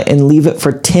moonlight and leave it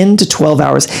for 10 to 12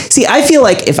 hours. See, I feel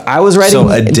like if I was writing, So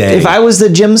a day. if I was the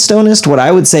gemstonist, what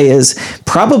I would say is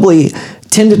probably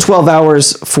 10 to 12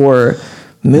 hours for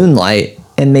moonlight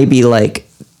and maybe like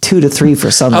 2 to 3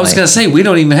 for sunlight. I was going to say, we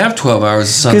don't even have 12 hours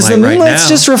of sunlight because the right moonlight's now.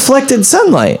 just reflected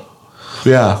sunlight.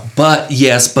 Yeah. But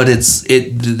yes, but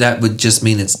that would just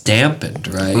mean it's dampened,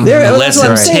 right? There, Less that's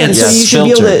what I'm saying. intense. So Yeah, you should be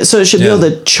able filtered. to. So it should be able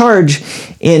to charge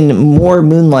in more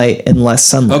moonlight and less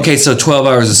sunlight. Okay, so 12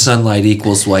 hours of sunlight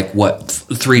equals like what?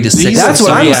 3 to 6. That's what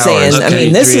I'm 3 saying. hours. I Okay,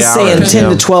 mean, this 3 is saying hours, 10 yeah.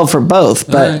 to 12 for both,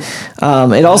 but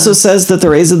it also says that the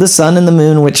rays of the sun and the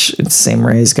moon, which it's the same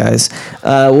rays, guys,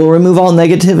 will remove all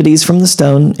negativities from the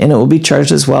stone, and it will be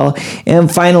charged as well.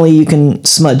 And finally, you can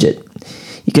smudge it.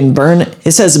 You can burn.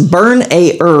 It says burn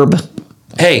a herb.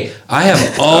 Hey, I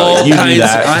have all You do kinds.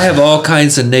 that. I have all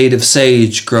kinds of native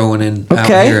sage growing out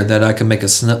Okay. here that I can make a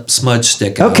smudge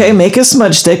stick. out Okay, of. make a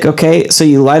smudge stick. Okay, so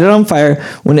you light it on fire.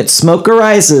 When its smoke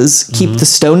arises, keep the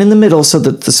stone in the middle so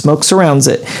that the smoke surrounds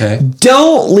it. Okay.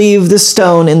 Don't leave the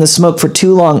stone in the smoke for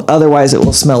too long, otherwise it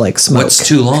will smell like smoke. What's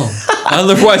too long?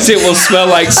 Otherwise, it will smell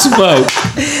like smoke.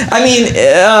 I mean,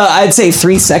 I'd say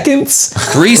 3 seconds.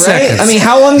 3 Right? seconds. I mean,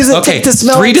 how long does it Okay, take to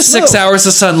smell 3 like to 6 smoke? hours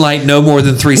of sunlight, no more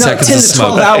than 3 No, seconds 10 of to smoke.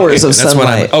 12 hours of That's what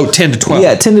sunlight. 10 to 12.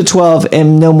 Yeah, 10 to 12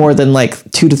 and no more than like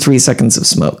 2 to 3 seconds of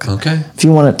smoke. Okay. If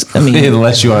you want it, I mean,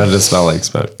 Unless you wanted to smell like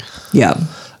smoke. yeah.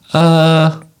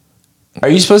 Are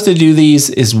you supposed to do these?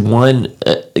 Is one?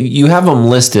 You have them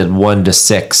listed 1 to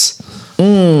 6.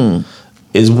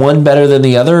 Is one better than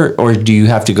the other, or do you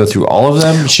have to go through all of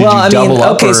them? Should Well, you I mean, double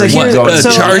up, okay, or so is here, one going the so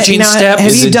charging now, step, Have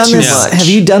is you it done too this? much? Have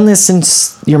you done this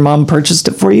since your mom purchased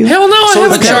it for you? Hell no, I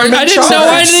haven't it's never charged. been I didn't know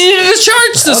I charged. needed to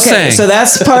charge this Okay, thing. so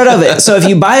that's part of it. So if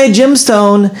you buy a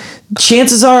gemstone,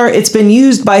 chances are it's been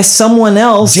used by someone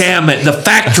else. Damn it, the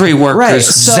factory workers Right,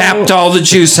 so- zapped all the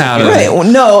juice out of Right. it. Well,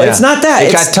 no, Yeah. it's not that.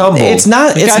 It It's, got tumbled. It's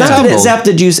not. It It's got not that it tumbled. zapped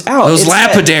the juice out. Those It's that-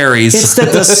 lapidaries. It's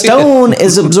that the stone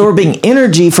is absorbing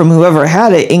energy from whoever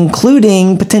had it,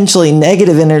 including potentially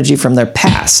negative energy from their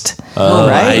past. Oh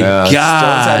right. my Stones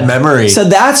God. have memory. So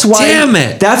that's why. Damn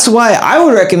it. That's why I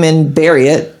would recommend bury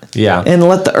it. Yeah. And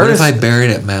let the What earth. if I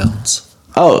buried at Mounds?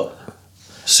 oh.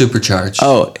 Supercharged.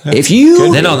 Oh. If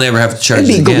you. Then I'll never have to charge It'd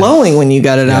be it again. glowing when you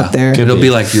got it out there. It'll be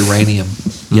like uranium,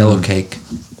 yellow cake.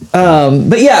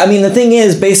 But yeah, I mean, the thing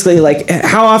is basically like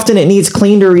how often it needs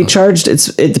cleaned or recharged.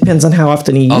 It depends on how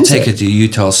often you use I'll take it to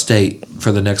Utah State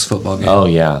for the next football game. Oh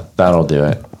yeah, that'll do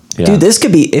it. Yeah. Dude, this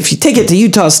could be, if you take it to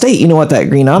Utah State, you know what that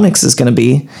green onyx is going to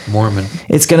be. Mormon.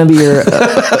 It's going to be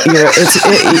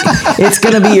it's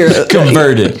going to be your,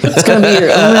 Converted. it's going to be your,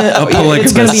 polygamist.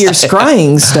 it's going to be your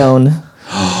scrying stone.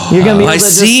 You're going to be able I to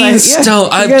see decipher- stone.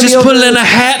 you're I gonna be just able put to- it in a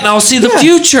hat and I'll see the yeah,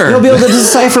 future. You'll be able to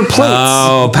decipher plates.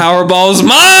 Oh, Powerball's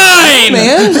mine!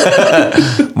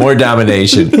 Man. More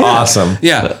domination. Awesome.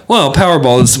 Yeah. Well,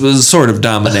 Powerball was sort of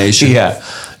domination. Yeah.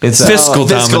 It's a Fiscal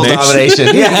domination.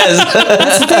 Yes.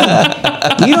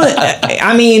 You don't,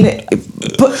 I mean,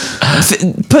 put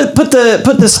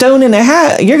the stone in a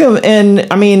hat. You're going to, and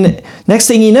I mean, next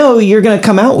thing you know, you're going to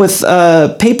come out with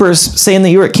papers saying that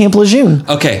you were at Camp Lejeune.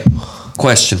 Okay.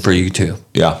 Question for you two.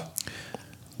 Yeah.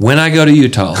 When I go to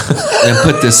Utah and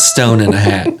put this stone in a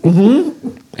hat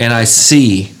and I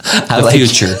see the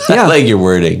future, I like your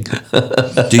wording.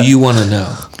 do you want to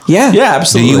know? Yeah. Yeah, Do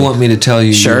absolutely. you want me to tell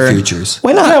you Sure. your futures?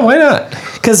 Why not? Yeah, why not?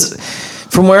 Because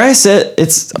from where I sit,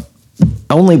 it's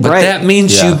only But bright. that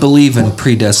means Yeah. you believe in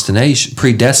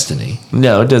predestiny.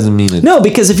 No, it doesn't mean it. No,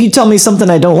 because if you tell me something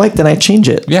I don't like, then I change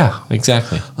it. Yeah,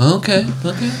 exactly. Okay.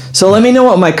 So let me know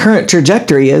what my current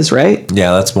trajectory is, right?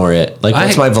 Yeah, that's more it. Like,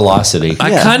 what's I- my velocity?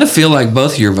 I Yeah. kind of feel like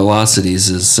both your velocities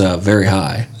is very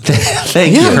high.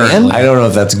 Thank Yeah, you. man. I don't know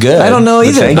if that's good. I don't know but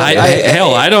either, thank but you.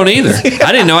 Hell, I don't either.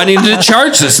 I didn't know I needed to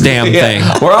charge this damn thing.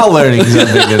 Yeah, we're all learning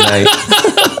something tonight.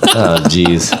 Oh,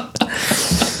 jeez.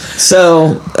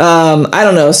 So I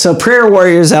don't know. So prayer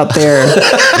warriors out there.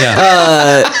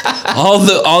 Yeah.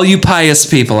 All you pious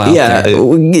people out Yeah,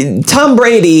 there. Tom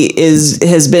Brady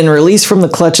has been released from the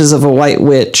clutches of a white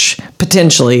witch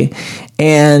potentially,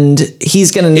 and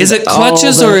he's going to need. Is it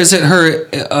clutches or is it her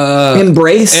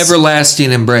embrace?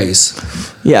 Everlasting embrace.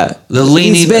 Yeah, The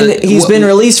leaning. He's been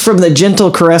released from the gentle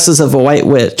caresses of a white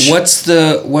witch. What's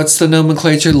the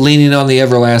nomenclature? Leaning on the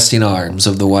everlasting arms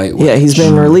of the white witch. Yeah, he's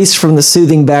been released from the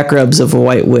soothing back rubs of a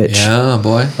white witch. Yeah,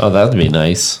 boy. Oh, that'd be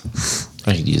nice.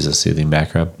 I could use a soothing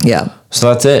back rub. Yeah. So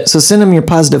that's it. So send them your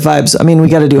positive vibes. I mean, we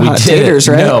got to do hot taters,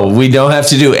 right? No, we don't have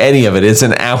to do any of it. It's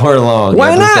an hour long.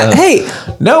 Why episode. not? Hey,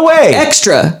 No way.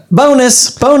 extra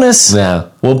bonus. Yeah,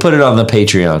 we'll put it on the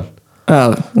Patreon.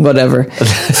 Oh, whatever.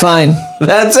 Fine.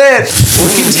 That's it.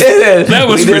 We did it. That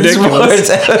was we did ridiculous.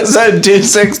 Sports episode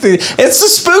 260. It's the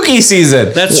spooky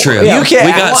season. That's true. Yeah. You can't.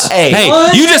 We got. Hey, Hey,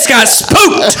 you just got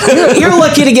spooked. You're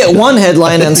lucky to get one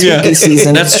headline on spooky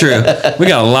season. That's true. We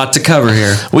got a lot to cover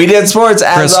here. we did sports.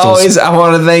 As Crystals. always, I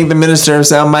want to thank the Minister of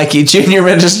Sound, Mikey, Junior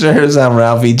Minister of Sound,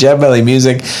 Ralphie, Jet Belly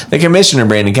Music, the Commissioner,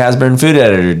 Brandon Casburn, Food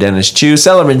Editor, Dennis Chu,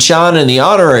 Sellerman Sean, and the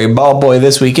honorary ball boy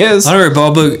this week is. Honorary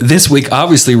Bobo this week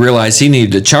obviously realized he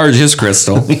needed to charge his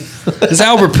crystal. It's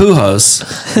Albert Pujols,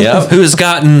 Yep. who has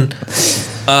gotten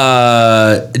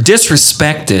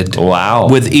disrespected Wow.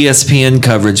 with ESPN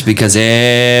coverage because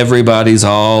everybody's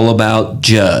all about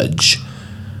Judge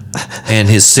and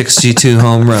his 62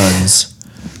 home runs.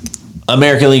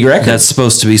 American League record. That's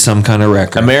supposed to be some kind of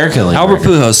record. American League Albert record.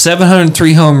 Pujols,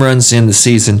 703 home runs in the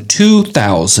season,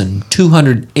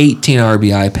 2,218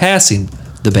 RBI, passing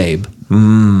the Babe.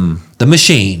 The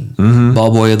Machine,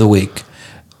 ball boy of the week.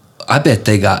 I bet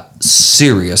they got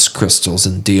serious crystals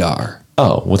in DR.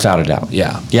 Oh, without a doubt.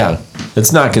 Yeah. Yeah.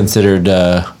 It's not considered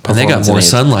And they got performance more enhancing.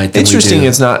 sunlight than we Interesting, do.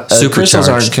 it's not crystals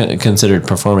aren't considered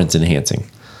performance enhancing.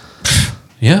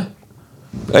 Yeah.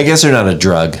 I guess they're not a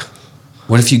drug.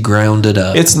 What if you ground it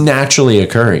up? It's naturally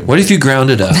occurring. What if you ground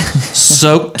it up,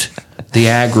 soaked the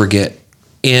aggregate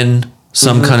in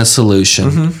some kind of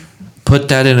solution, put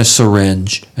that in a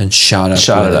syringe, and shot it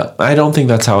up. I don't think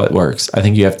that's how it works. I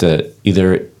think you have to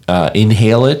either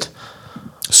inhale it,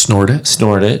 Snort it,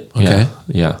 snort it, Okay.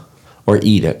 yeah, or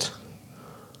eat it.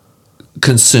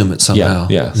 consume it somehow.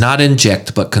 Yeah. Not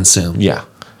inject, but consume. Yeah,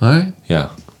 All right. yeah.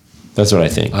 That's what I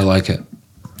think. I like it.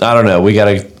 I don't know. We got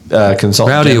to consult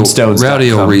Rowdy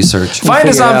gemstones.com. research. Find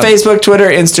us Figure on out. Facebook, Twitter,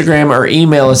 Instagram, or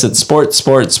email us at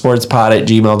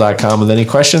sportspod@gmail.com with any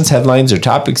questions, headlines, or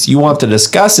topics you want to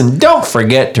discuss. And don't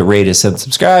forget to rate us and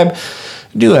subscribe.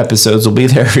 New episodes will be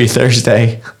there every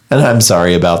Thursday. And I'm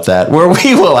sorry about that, where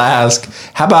we will ask,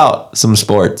 how about some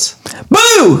sports?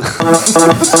 Boo!